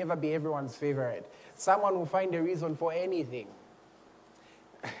 You can never be everyone's favorite. Someone will find a reason for anything.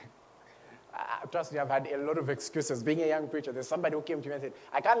 Trust me, I've had a lot of excuses. Being a young preacher, there's somebody who came to me and said,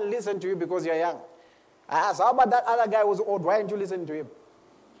 I can't listen to you because you're young. I asked, how about that other guy who's old? Why didn't you listen to him?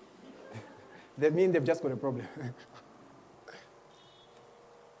 They mean they've just got a problem.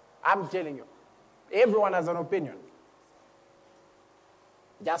 I'm telling you. Everyone has an opinion.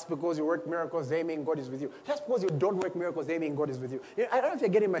 Just because you work miracles, they mean God is with you. Just because you don't work miracles, they mean God is with you. I don't know if you're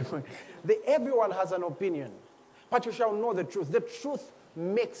getting my point. Everyone has an opinion. But you shall know the truth. The truth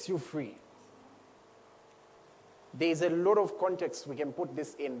makes you free. There's a lot of context we can put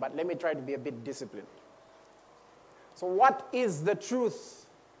this in, but let me try to be a bit disciplined. So what is the truth?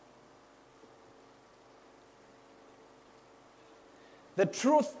 The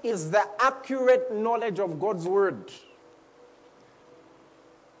truth is the accurate knowledge of God's word.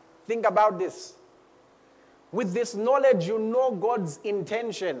 Think about this. With this knowledge, you know God's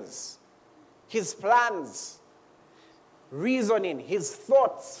intentions, his plans, reasoning, his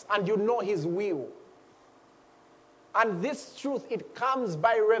thoughts, and you know his will. And this truth, it comes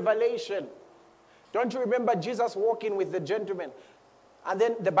by revelation. Don't you remember Jesus walking with the gentleman? And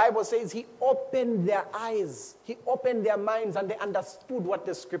then the Bible says he opened their eyes, he opened their minds, and they understood what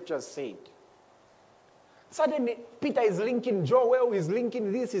the scriptures said. Suddenly, Peter is linking Joel, he's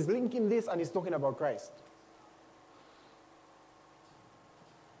linking this, and he's talking about Christ.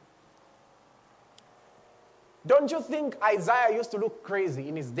 Don't you think Isaiah used to look crazy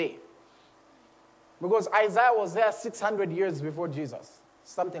in his day? Because Isaiah was there 600 years before Jesus.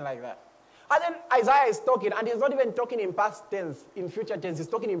 Something like that. And then Isaiah is talking, and he's not even talking in past tense, in future tense, he's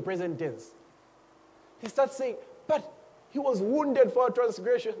talking in present tense. He starts saying, but he was wounded for our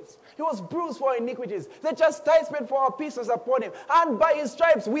transgressions. He was bruised for our iniquities. The chastisement for our peace was upon him. And by his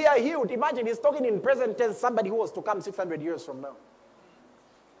stripes we are healed. Imagine, he's talking in present tense, somebody who was to come 600 years from now.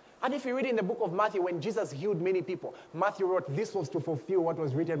 And if you read in the book of Matthew, when Jesus healed many people, Matthew wrote, this was to fulfill what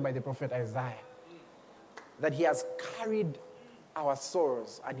was written by the prophet Isaiah. That he has carried our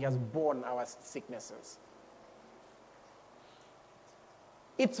sorrows and he has borne our sicknesses.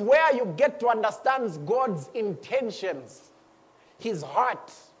 It's where you get to understand God's intentions, his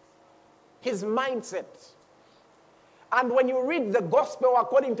heart, his mindset. And when you read the gospel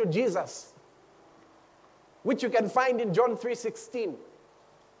according to Jesus, which you can find in John 3:16,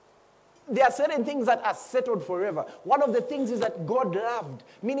 there are certain things that are settled forever. One of the things is that God loved,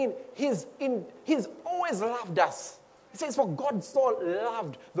 meaning he's always loved us. He says, for God so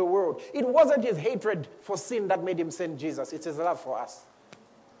loved the world. It wasn't his hatred for sin that made him send Jesus. It's his love for us.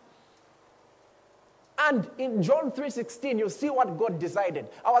 And in John 3:16, you see what God decided.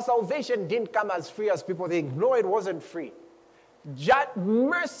 Our salvation didn't come as free as people think. No, it wasn't free.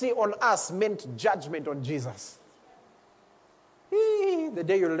 Mercy on us meant judgment on Jesus. The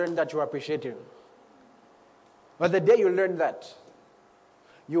day you learn that, you appreciate him. But the day you learn that,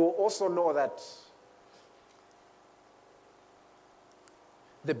 you will also know that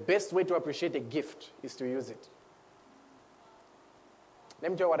the best way to appreciate a gift is to use it.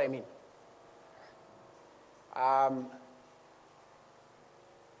 Let me tell you what I mean.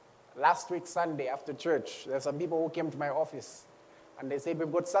 Last week, Sunday, after church, there are some people who came to my office and they said,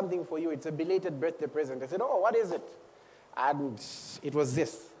 we've got something for you. It's a belated birthday present. I said, oh, what is it? And it was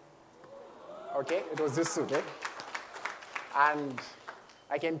this. Okay? It was this suit, eh? And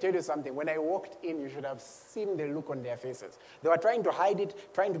I can tell you something. When I walked in, you should have seen the look on their faces. They were trying to hide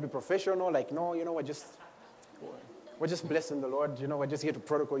it, trying to be professional, like, no, we're just blessing the Lord. We're just here to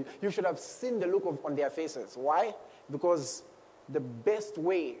protocol you. You should have seen the look on their faces. Why? Because the best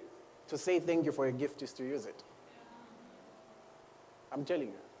way to say thank you for a gift is to use it. I'm telling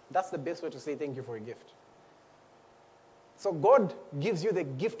you. That's the best way to say thank you for a gift. So God gives you the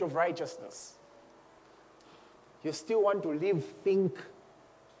gift of righteousness. You still want to live, think,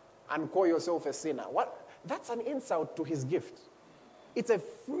 and call yourself a sinner. What? That's an insult to his gift. It's a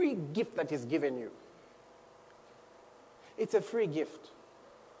free gift that he's given you. It's a free gift.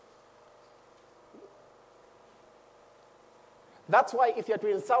 That's why if you're to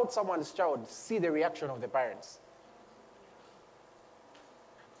insult someone's child, see the reaction of the parents.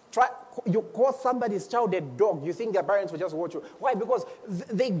 You call somebody's child a dog, you think their parents will just watch you. Why? Because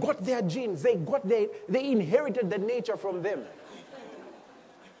they got their genes, they inherited the nature from them.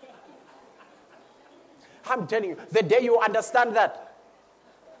 I'm telling you, the day you understand that,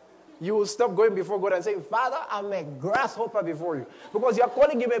 you will stop going before God and saying, Father, I'm a grasshopper before you. Because you're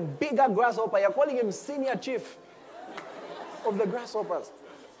calling him a bigger grasshopper. You're calling him senior chief of the grasshoppers.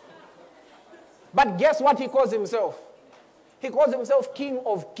 But guess what he calls himself? He calls himself King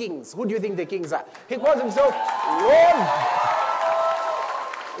of Kings. Who do you think the kings are? He calls himself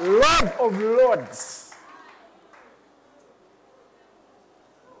Lord of Lords.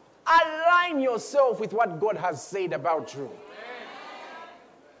 Align yourself with what God has said about you.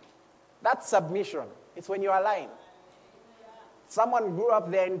 That's submission. It's when you align. Someone grew up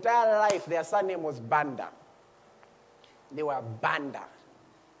their entire life, their surname was Banda. They were Banda.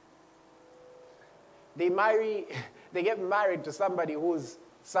 they get married to somebody whose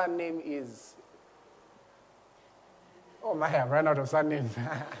surname is, oh my, I've run out of surnames.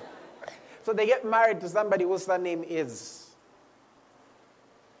 So they get married to somebody whose surname is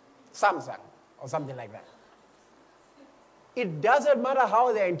Samsung or something like that. It doesn't matter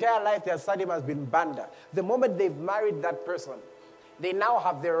how their entire life their surname has been Banda. The moment they've married that person, they now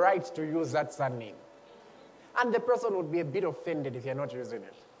have the right to use that surname. And the person would be a bit offended if you're not using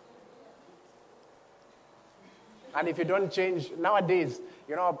it. And if you don't change, nowadays,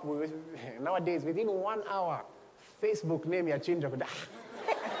 within 1 hour, Facebook name you change.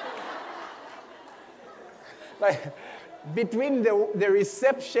 Like, between the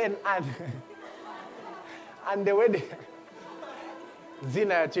reception and the wedding,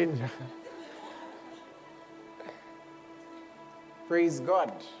 Zina change. Praise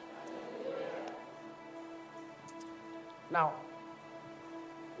God. Now,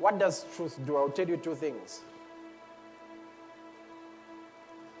 what does truth do? I'll tell you two things.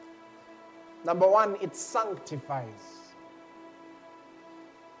 Number one, it sanctifies.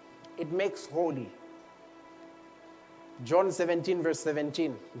 It makes holy. John 17, verse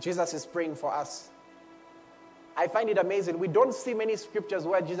 17. Jesus is praying for us. I find it amazing. We don't see many scriptures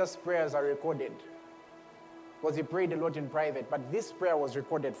where Jesus' prayers are recorded, because he prayed a lot in private. But this prayer was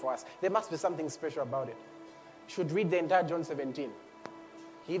recorded for us. There must be something special about it. You should read the entire John 17.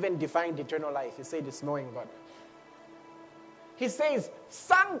 He even defined eternal life. He said it's knowing God. He says,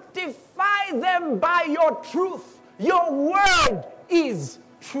 sanctify them by your truth. Your word is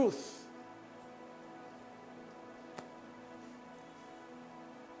truth.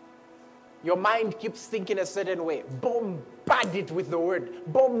 Your mind keeps thinking a certain way. Bombard it with the word.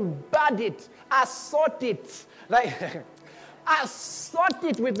 Bombard it. Assort it. Like, assort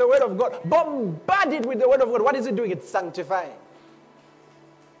it with the word of God. Bombard it with the word of God. What is it doing? It's sanctifying.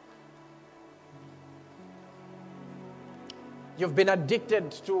 You've been addicted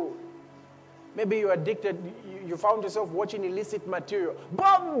to, maybe you're addicted, you found yourself watching illicit material.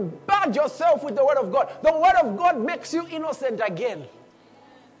 Bombard yourself with the word of God. The word of God makes you innocent again.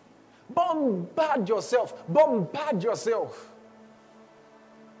 Bombard yourself. Bombard yourself.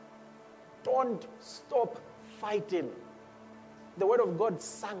 Don't stop fighting. The word of God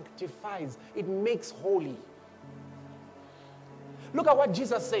sanctifies. It makes holy. Look at what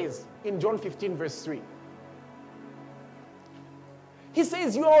Jesus says in John 15, verse 3. He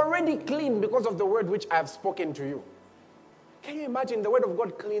says, you are already clean because of the word which I have spoken to you. Can you imagine? The word of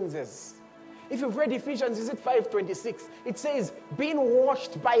God cleanses. If you've read Ephesians, is it 5:26? It says, being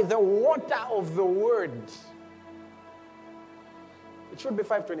washed by the water of the word. It should be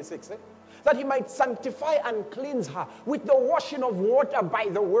 5:26, that he might sanctify and cleanse her with the washing of water by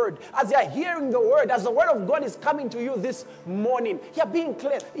the word. As you're hearing the word, as the word of God is coming to you this morning, you're being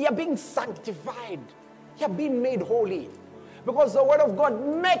cleansed, you're being sanctified, you're being made holy. Because the word of God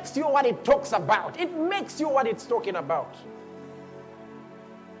makes you what it talks about. It makes you what it's talking about.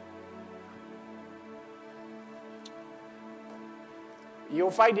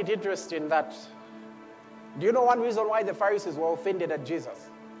 You'll find it interesting that, do you know one reason why the Pharisees were offended at Jesus?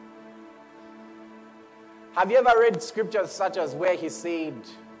 Have you ever read scriptures such as where he said,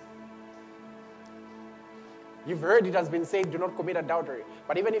 you've heard it has been said, do not commit adultery.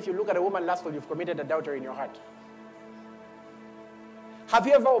 But even if you look at a woman lustful, you've committed adultery in your heart. Have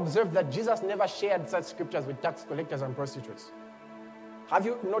you ever observed that Jesus never shared such scriptures with tax collectors and prostitutes? Have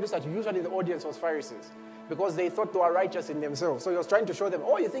you noticed that usually the audience was Pharisees? Because they thought they were righteous in themselves. So he was trying to show them,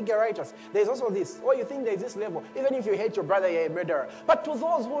 oh, you think you're righteous. There's also this. Oh, you think there's this level. Even if you hate your brother, you're a murderer. But to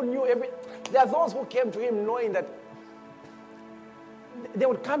those who knew there are those who came to him knowing that they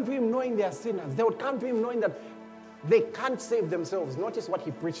would come to him knowing they are sinners. They would come to him knowing that they can't save themselves. Notice what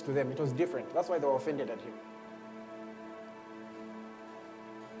he preached to them. It was different. That's why they were offended at him.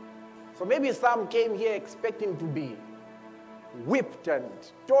 So maybe some came here expecting to be whipped and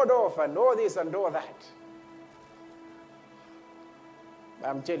torn off and all this and all that. But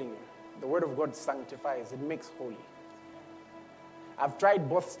I'm telling you, the word of God sanctifies. It makes holy. I've tried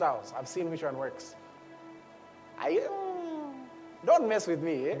both styles. I've seen which one works. Don't mess with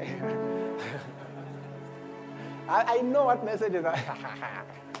me. Eh? I know what message is.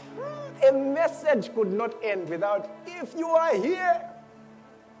 A message could not end without, if you are here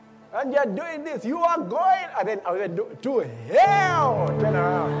and you're doing this, you are going, and then I will do to hell. Turn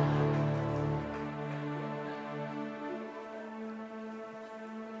around.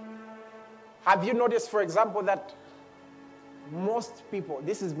 Have you noticed, for example, that most people,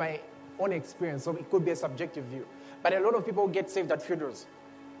 this is my own experience, so it could be a subjective view, but a lot of people get saved at funerals.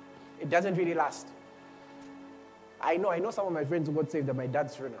 It doesn't really last. I know some of my friends who got saved at my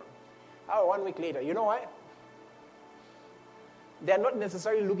dad's funeral. Oh, 1 week later. You know why? They're not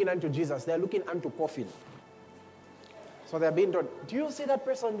necessarily looking unto Jesus. They're looking unto coffin. So they're being told, do you see that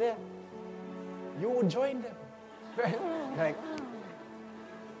person there? You will join them. Like,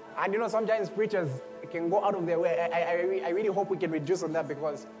 and sometimes preachers can go out of their way. I really hope we can reduce on that,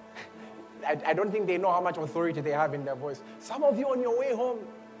 because I don't think they know how much authority they have in their voice. Some of you on your way home,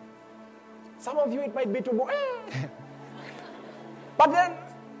 some of you it might be to go, But then,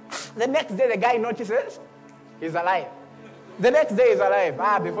 the next day the guy notices he's alive. The next day he's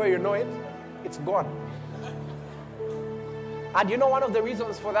alive. Before you know it, it's gone. And one of the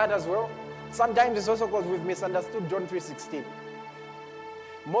reasons for that as well, sometimes it's also because we've misunderstood John 3:16.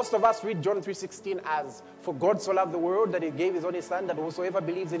 Most of us read John 3:16 as, for God so loved the world that he gave his only son, that whosoever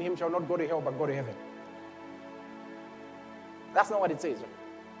believes in him shall not go to hell but go to heaven. That's not what it says.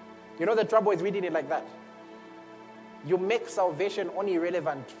 The trouble is reading it like that. You make salvation only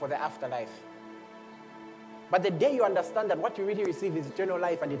relevant for the afterlife. But the day you understand that what you really receive is eternal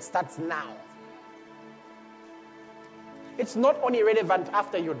life and it starts now, it's not only relevant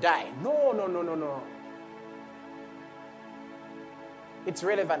after you die. No. It's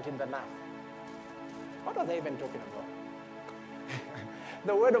relevant in the now. What are they even talking about?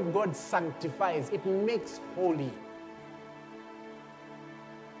 The word of God sanctifies. It makes holy.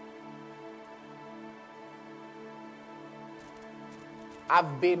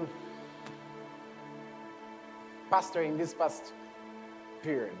 I've been pastoring this past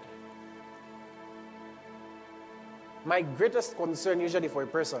period. My greatest concern usually for a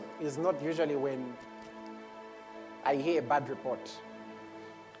person is not usually when I hear a bad report.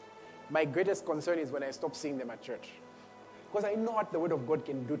 My greatest concern is when I stop seeing them at church. Because I know what the word of God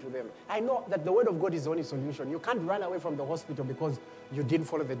can do to them. I know that the word of God is the only solution. You can't run away from the hospital because you didn't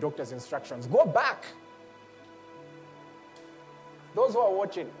follow the doctor's instructions. Go back. Those who are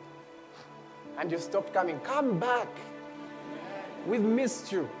watching and you stopped coming, come back. We've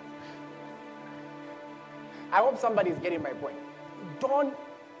missed you. I hope somebody is getting my point. Don't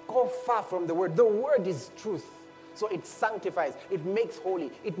go far from the word. The word is truth. So it sanctifies, it makes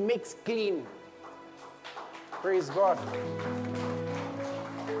holy, it makes clean. Praise God.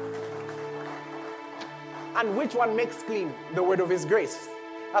 And which one makes clean? The word of his grace.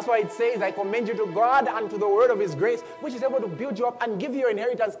 That's why it says, I commend you to God and to the word of his grace, which is able to build you up and give you your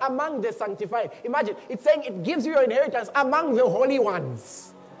inheritance among the sanctified. Imagine, it's saying it gives you your inheritance among the holy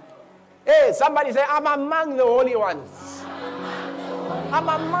ones. Hey, somebody say, I'm among the holy ones. I'm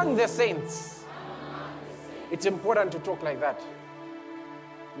among the saints. It's important to talk like that.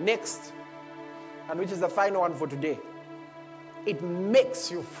 Next, and which is the final one for today, it makes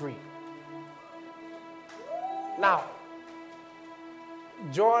you free. Now,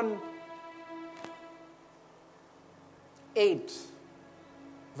 John 8,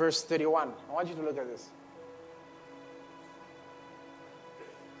 verse 31. I want you to look at this.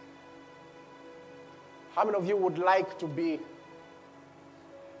 How many of you would like to be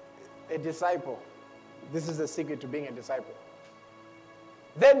a disciple? This is the secret to being a disciple.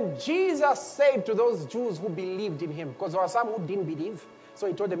 Then Jesus said to those Jews who believed in him, because there were some who didn't believe, so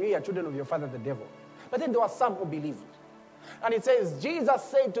he told them, you are children of your father the devil. But then there were some who believed. And it says, Jesus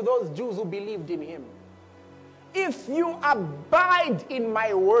said to those Jews who believed in him, if you abide in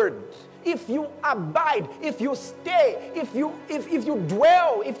my word, if you abide, if you stay, if you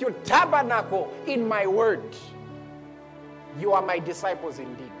dwell, if you tabernacle in my word, you are my disciples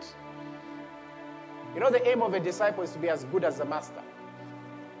indeed. The aim of a disciple is to be as good as the master.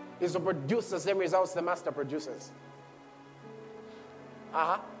 Is to produce the same results the master produces.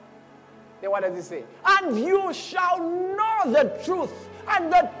 Then what does it say? And you shall know the truth,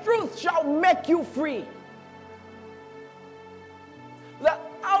 and the truth shall make you free. The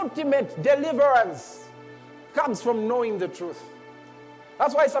ultimate deliverance comes from knowing the truth.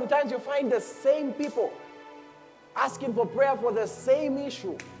 That's why sometimes you find the same people asking for prayer for the same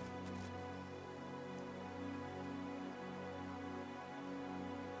issue.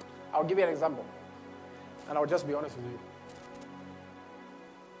 I'll give you an example, and I'll just be honest with you.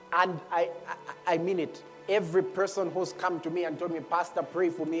 And I mean it. Every person who's come to me and told me, Pastor, pray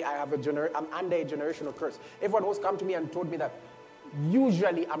for me, I'm under a generational curse. Everyone who's come to me and told me that,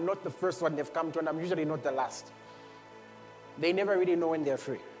 usually I'm not the first one they've come to, and I'm usually not the last. They never really know when they're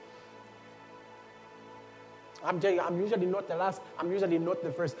free. I'm telling you, I'm usually not the last, I'm usually not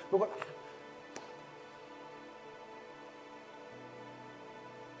the first. Because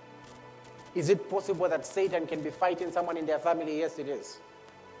is it possible that Satan can be fighting someone in their family? Yes, it is.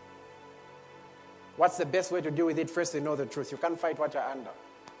 What's the best way to deal with it? First, know the truth. You can't fight what you're under.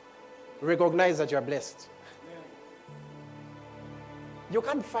 Recognize that you're blessed. You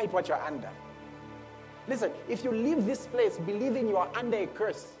can't fight what you're under. Listen, if you leave this place believing you are under a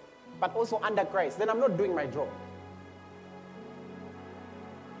curse, but also under Christ, then I'm not doing my job.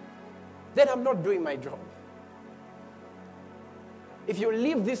 Then I'm not doing my job. If you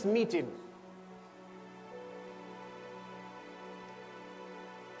leave this meeting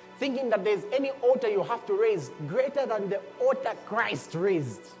thinking that there's any altar you have to raise greater than the altar Christ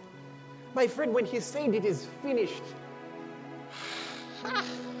raised, my friend, when he said it is finished,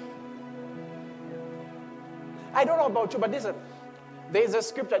 I don't know about you, but listen, there is a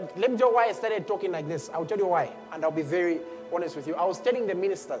scripture. Let me tell you why I started talking like this. I'll tell you why, and I'll be very honest with you. I was telling the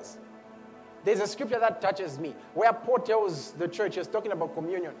ministers, there's a scripture that touches me, where Paul tells the church, he's talking about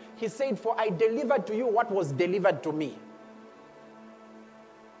communion. He said, for I delivered to you what was delivered to me.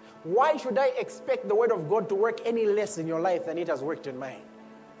 Why should I expect the word of God to work any less in your life than it has worked in mine?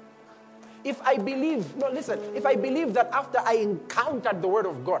 If I believe that after I encountered the word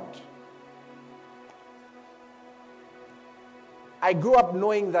of God, I grew up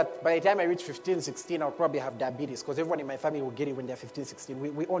knowing that by the time I reach 15, 16, I'll probably have diabetes, because everyone in my family will get it when they're 15,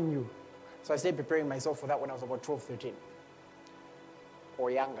 16. We all knew. So I started preparing myself for that when I was about 12, 13. Or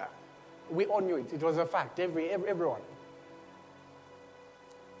younger. We all knew it. It was a fact. Everyone.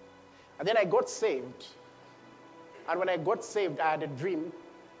 And then I got saved. And when I got saved, I had a dream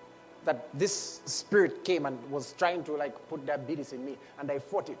that this spirit came and was trying to put diabetes in me. And I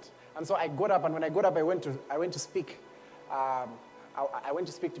fought it. And so I got up, and when I got up, I went to speak. I went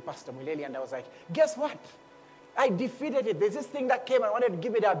to speak to Pastor Muleli, and I was like, guess what? I defeated it. There's this thing that came and wanted to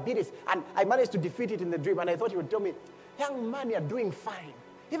give me diabetes, and I managed to defeat it in the dream. And I thought he would tell me, young man, you're doing fine.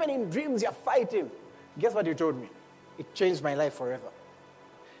 Even in dreams, you're fighting. Guess what he told me? It changed my life forever.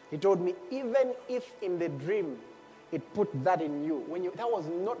 He told me, even if in the dream it put that in you, that was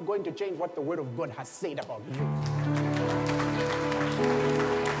not going to change what the word of God has said about you.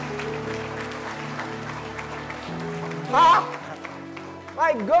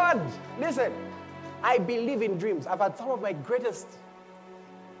 My God, listen, I believe in dreams. I've had some of my greatest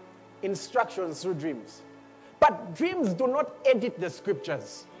instructions through dreams. But dreams do not edit the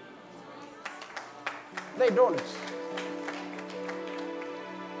scriptures. They don't.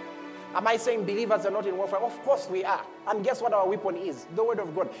 Am I saying believers are not in warfare? Of course we are. And guess what our weapon is? The word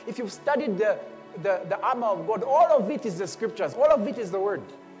of God. If you've studied the armor of God, all of it is the scriptures. All of it is the word.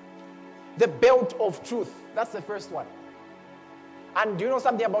 The belt of truth. That's the first one. And do you know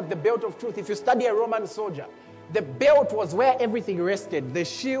something about the belt of truth? If you study a Roman soldier, the belt was where everything rested. The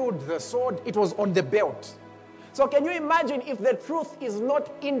shield, the sword, it was on the belt. So can you imagine if the truth is not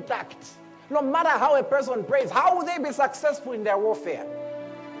intact? No matter how a person prays, how will they be successful in their warfare?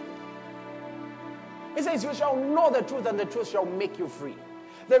 He says, you shall know the truth, and the truth shall make you free.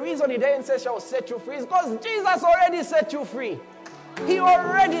 The reason he didn't say shall set you free is because Jesus already set you free. He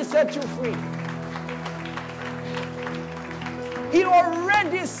already set you free. He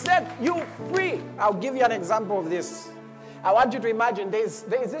already set you free. I'll give you an example of this. I want you to imagine there is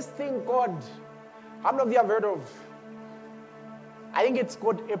this thing called, how many of you have heard of, I think it's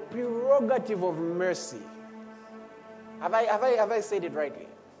called a prerogative of mercy. Have I said it rightly?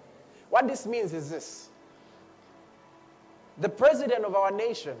 What this means is this. The president of our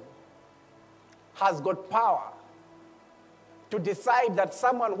nation has got power to decide that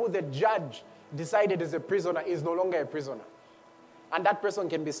someone who the judge decided is a prisoner is no longer a prisoner. And that person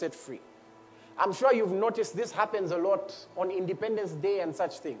can be set free. I'm sure you've noticed this happens a lot on Independence Day and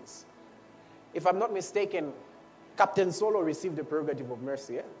such things. If I'm not mistaken, Captain Solo received the prerogative of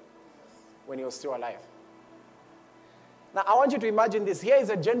mercy when he was still alive. Now, I want you to imagine this. Here is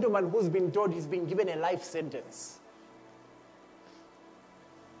a gentleman who's been told he's been given a life sentence.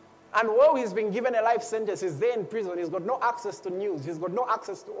 And while he's been given a life sentence, he's there in prison. He's got no access to news. He's got no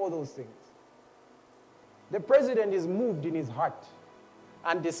access to all those things. The president is moved in his heart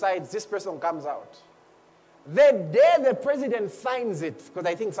and decides this person comes out. The day the president signs it, because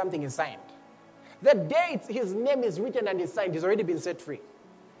I think something is signed, the day his name is written and is signed, he's already been set free.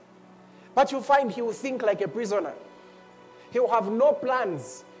 But you find he will think like a prisoner. He will have no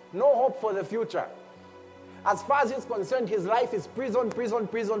plans, no hope for the future. As far as he's concerned, his life is prison, prison,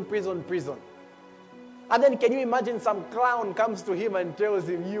 prison, prison, prison. And then can you imagine some clown comes to him and tells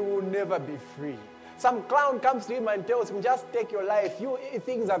him, you will never be free. Some clown comes to him and tells him, just take your life.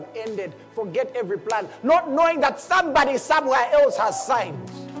 Things have ended. Forget every plan. Not knowing that somebody somewhere else has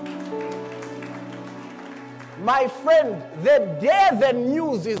signed. My friend, the day the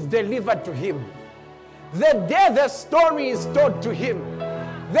news is delivered to him, the day the story is told to him,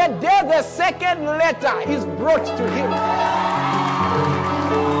 the day the second letter is brought to him,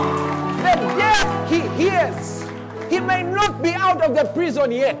 the day he hears He may not be out of the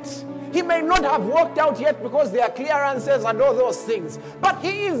prison yet. He may not have walked out yet because there are clearances and all those things. But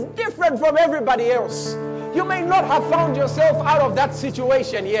he is different from everybody else. You may not have found yourself out of that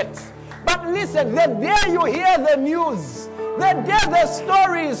situation yet. But listen, the day you hear the news, the day the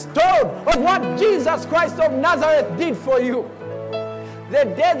story is told of what Jesus Christ of Nazareth did for you, the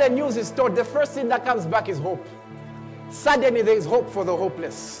day the news is told, the first thing that comes back is hope. Suddenly there is hope for the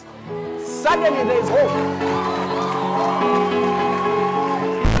hopeless. Suddenly there is hope.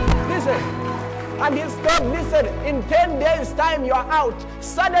 Listen. And he's told, listen, in 10 days' time you're out.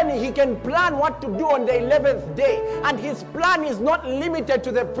 Suddenly he can plan what to do on the 11th day. And his plan is not limited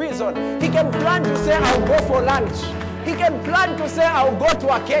to the prison. He can plan to say, I'll go for lunch. He can plan to say, I'll go to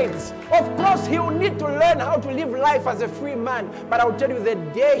arcades. Of course, he will need to learn how to live life as a free man. But I'll tell you, the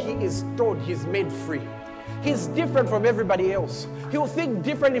day he is told he's made free, he's different from everybody else. He'll think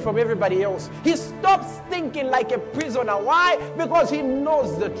differently from everybody else. He stops thinking like a prisoner. Why? Because he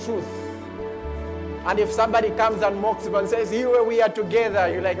knows the truth. And if somebody comes and mocks him and says, you and we are together,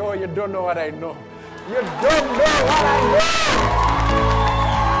 you're like, oh, you don't know what I know. You don't know what I know.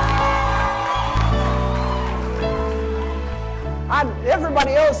 And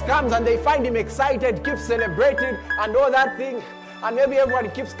everybody else comes and they find him excited, keeps celebrating and all that thing. And maybe everybody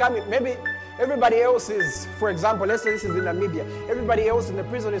keeps coming. Maybe everybody else is, for example, let's say this is in Namibia. Everybody else in the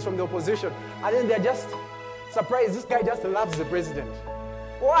prison is from the opposition. And then they're just surprised. This guy just loves the president.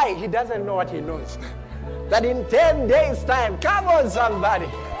 Why? He doesn't know what he knows. That in 10 days' time, come on somebody,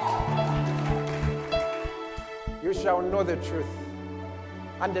 you shall know the truth,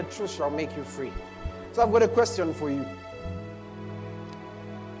 and the truth shall make you free. So I've got a question for you.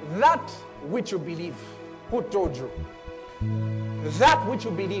 That which you believe, who told you? That which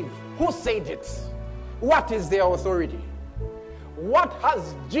you believe, who said it? What is their authority? What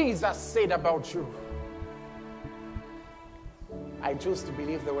has Jesus said about you? I choose to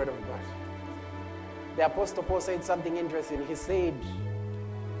believe the word of God. The Apostle Paul said something interesting. He said,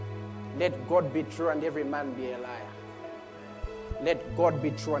 let God be true and every man be a liar. Let God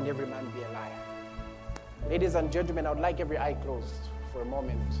be true and every man be a liar. Ladies and gentlemen, I would like every eye closed for a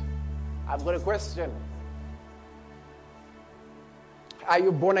moment. I've got a question. Are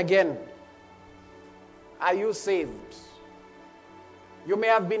you born again? Are you saved? You may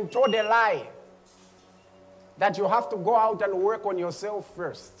have been told a lie that you have to go out and work on yourself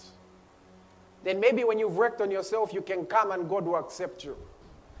first. Then maybe when you've worked on yourself, you can come and God will accept you.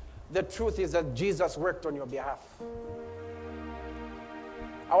 The truth is that Jesus worked on your behalf.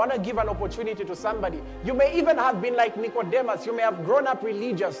 I want to give an opportunity to somebody. You may even have been like Nicodemus. You may have grown up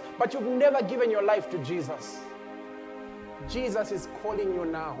religious, but you've never given your life to Jesus. Jesus is calling you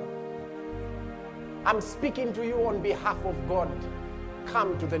now. I'm speaking to you on behalf of God.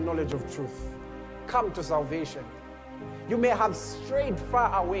 Come to the knowledge of truth. Come to salvation. You may have strayed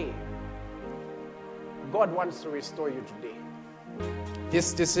far away. God wants to restore you today.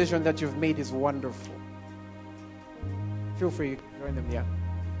 This decision that you've made is wonderful. Feel free to join them here.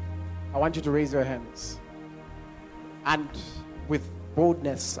 I want you to raise your hands. And with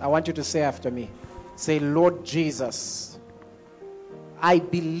boldness, I want you to say after me. Say, Lord Jesus, I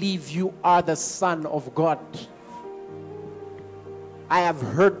believe you are the Son of God. I have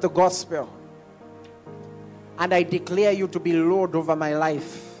heard the gospel. And I declare you to be Lord over my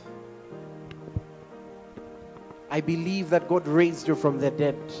life. I believe that God raised you from the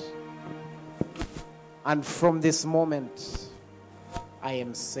dead. And from this moment, I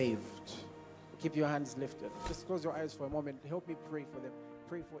am saved. Keep your hands lifted. Just close your eyes for a moment. Help me pray for them.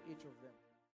 Pray for each of them.